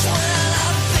regrets when I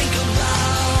think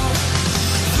about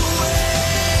the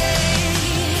way,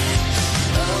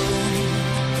 oh,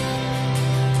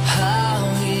 how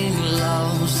He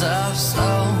loves us, oh,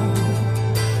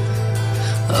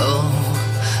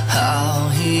 how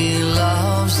He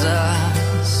loves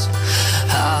us,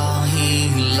 how He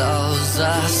loves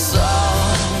us.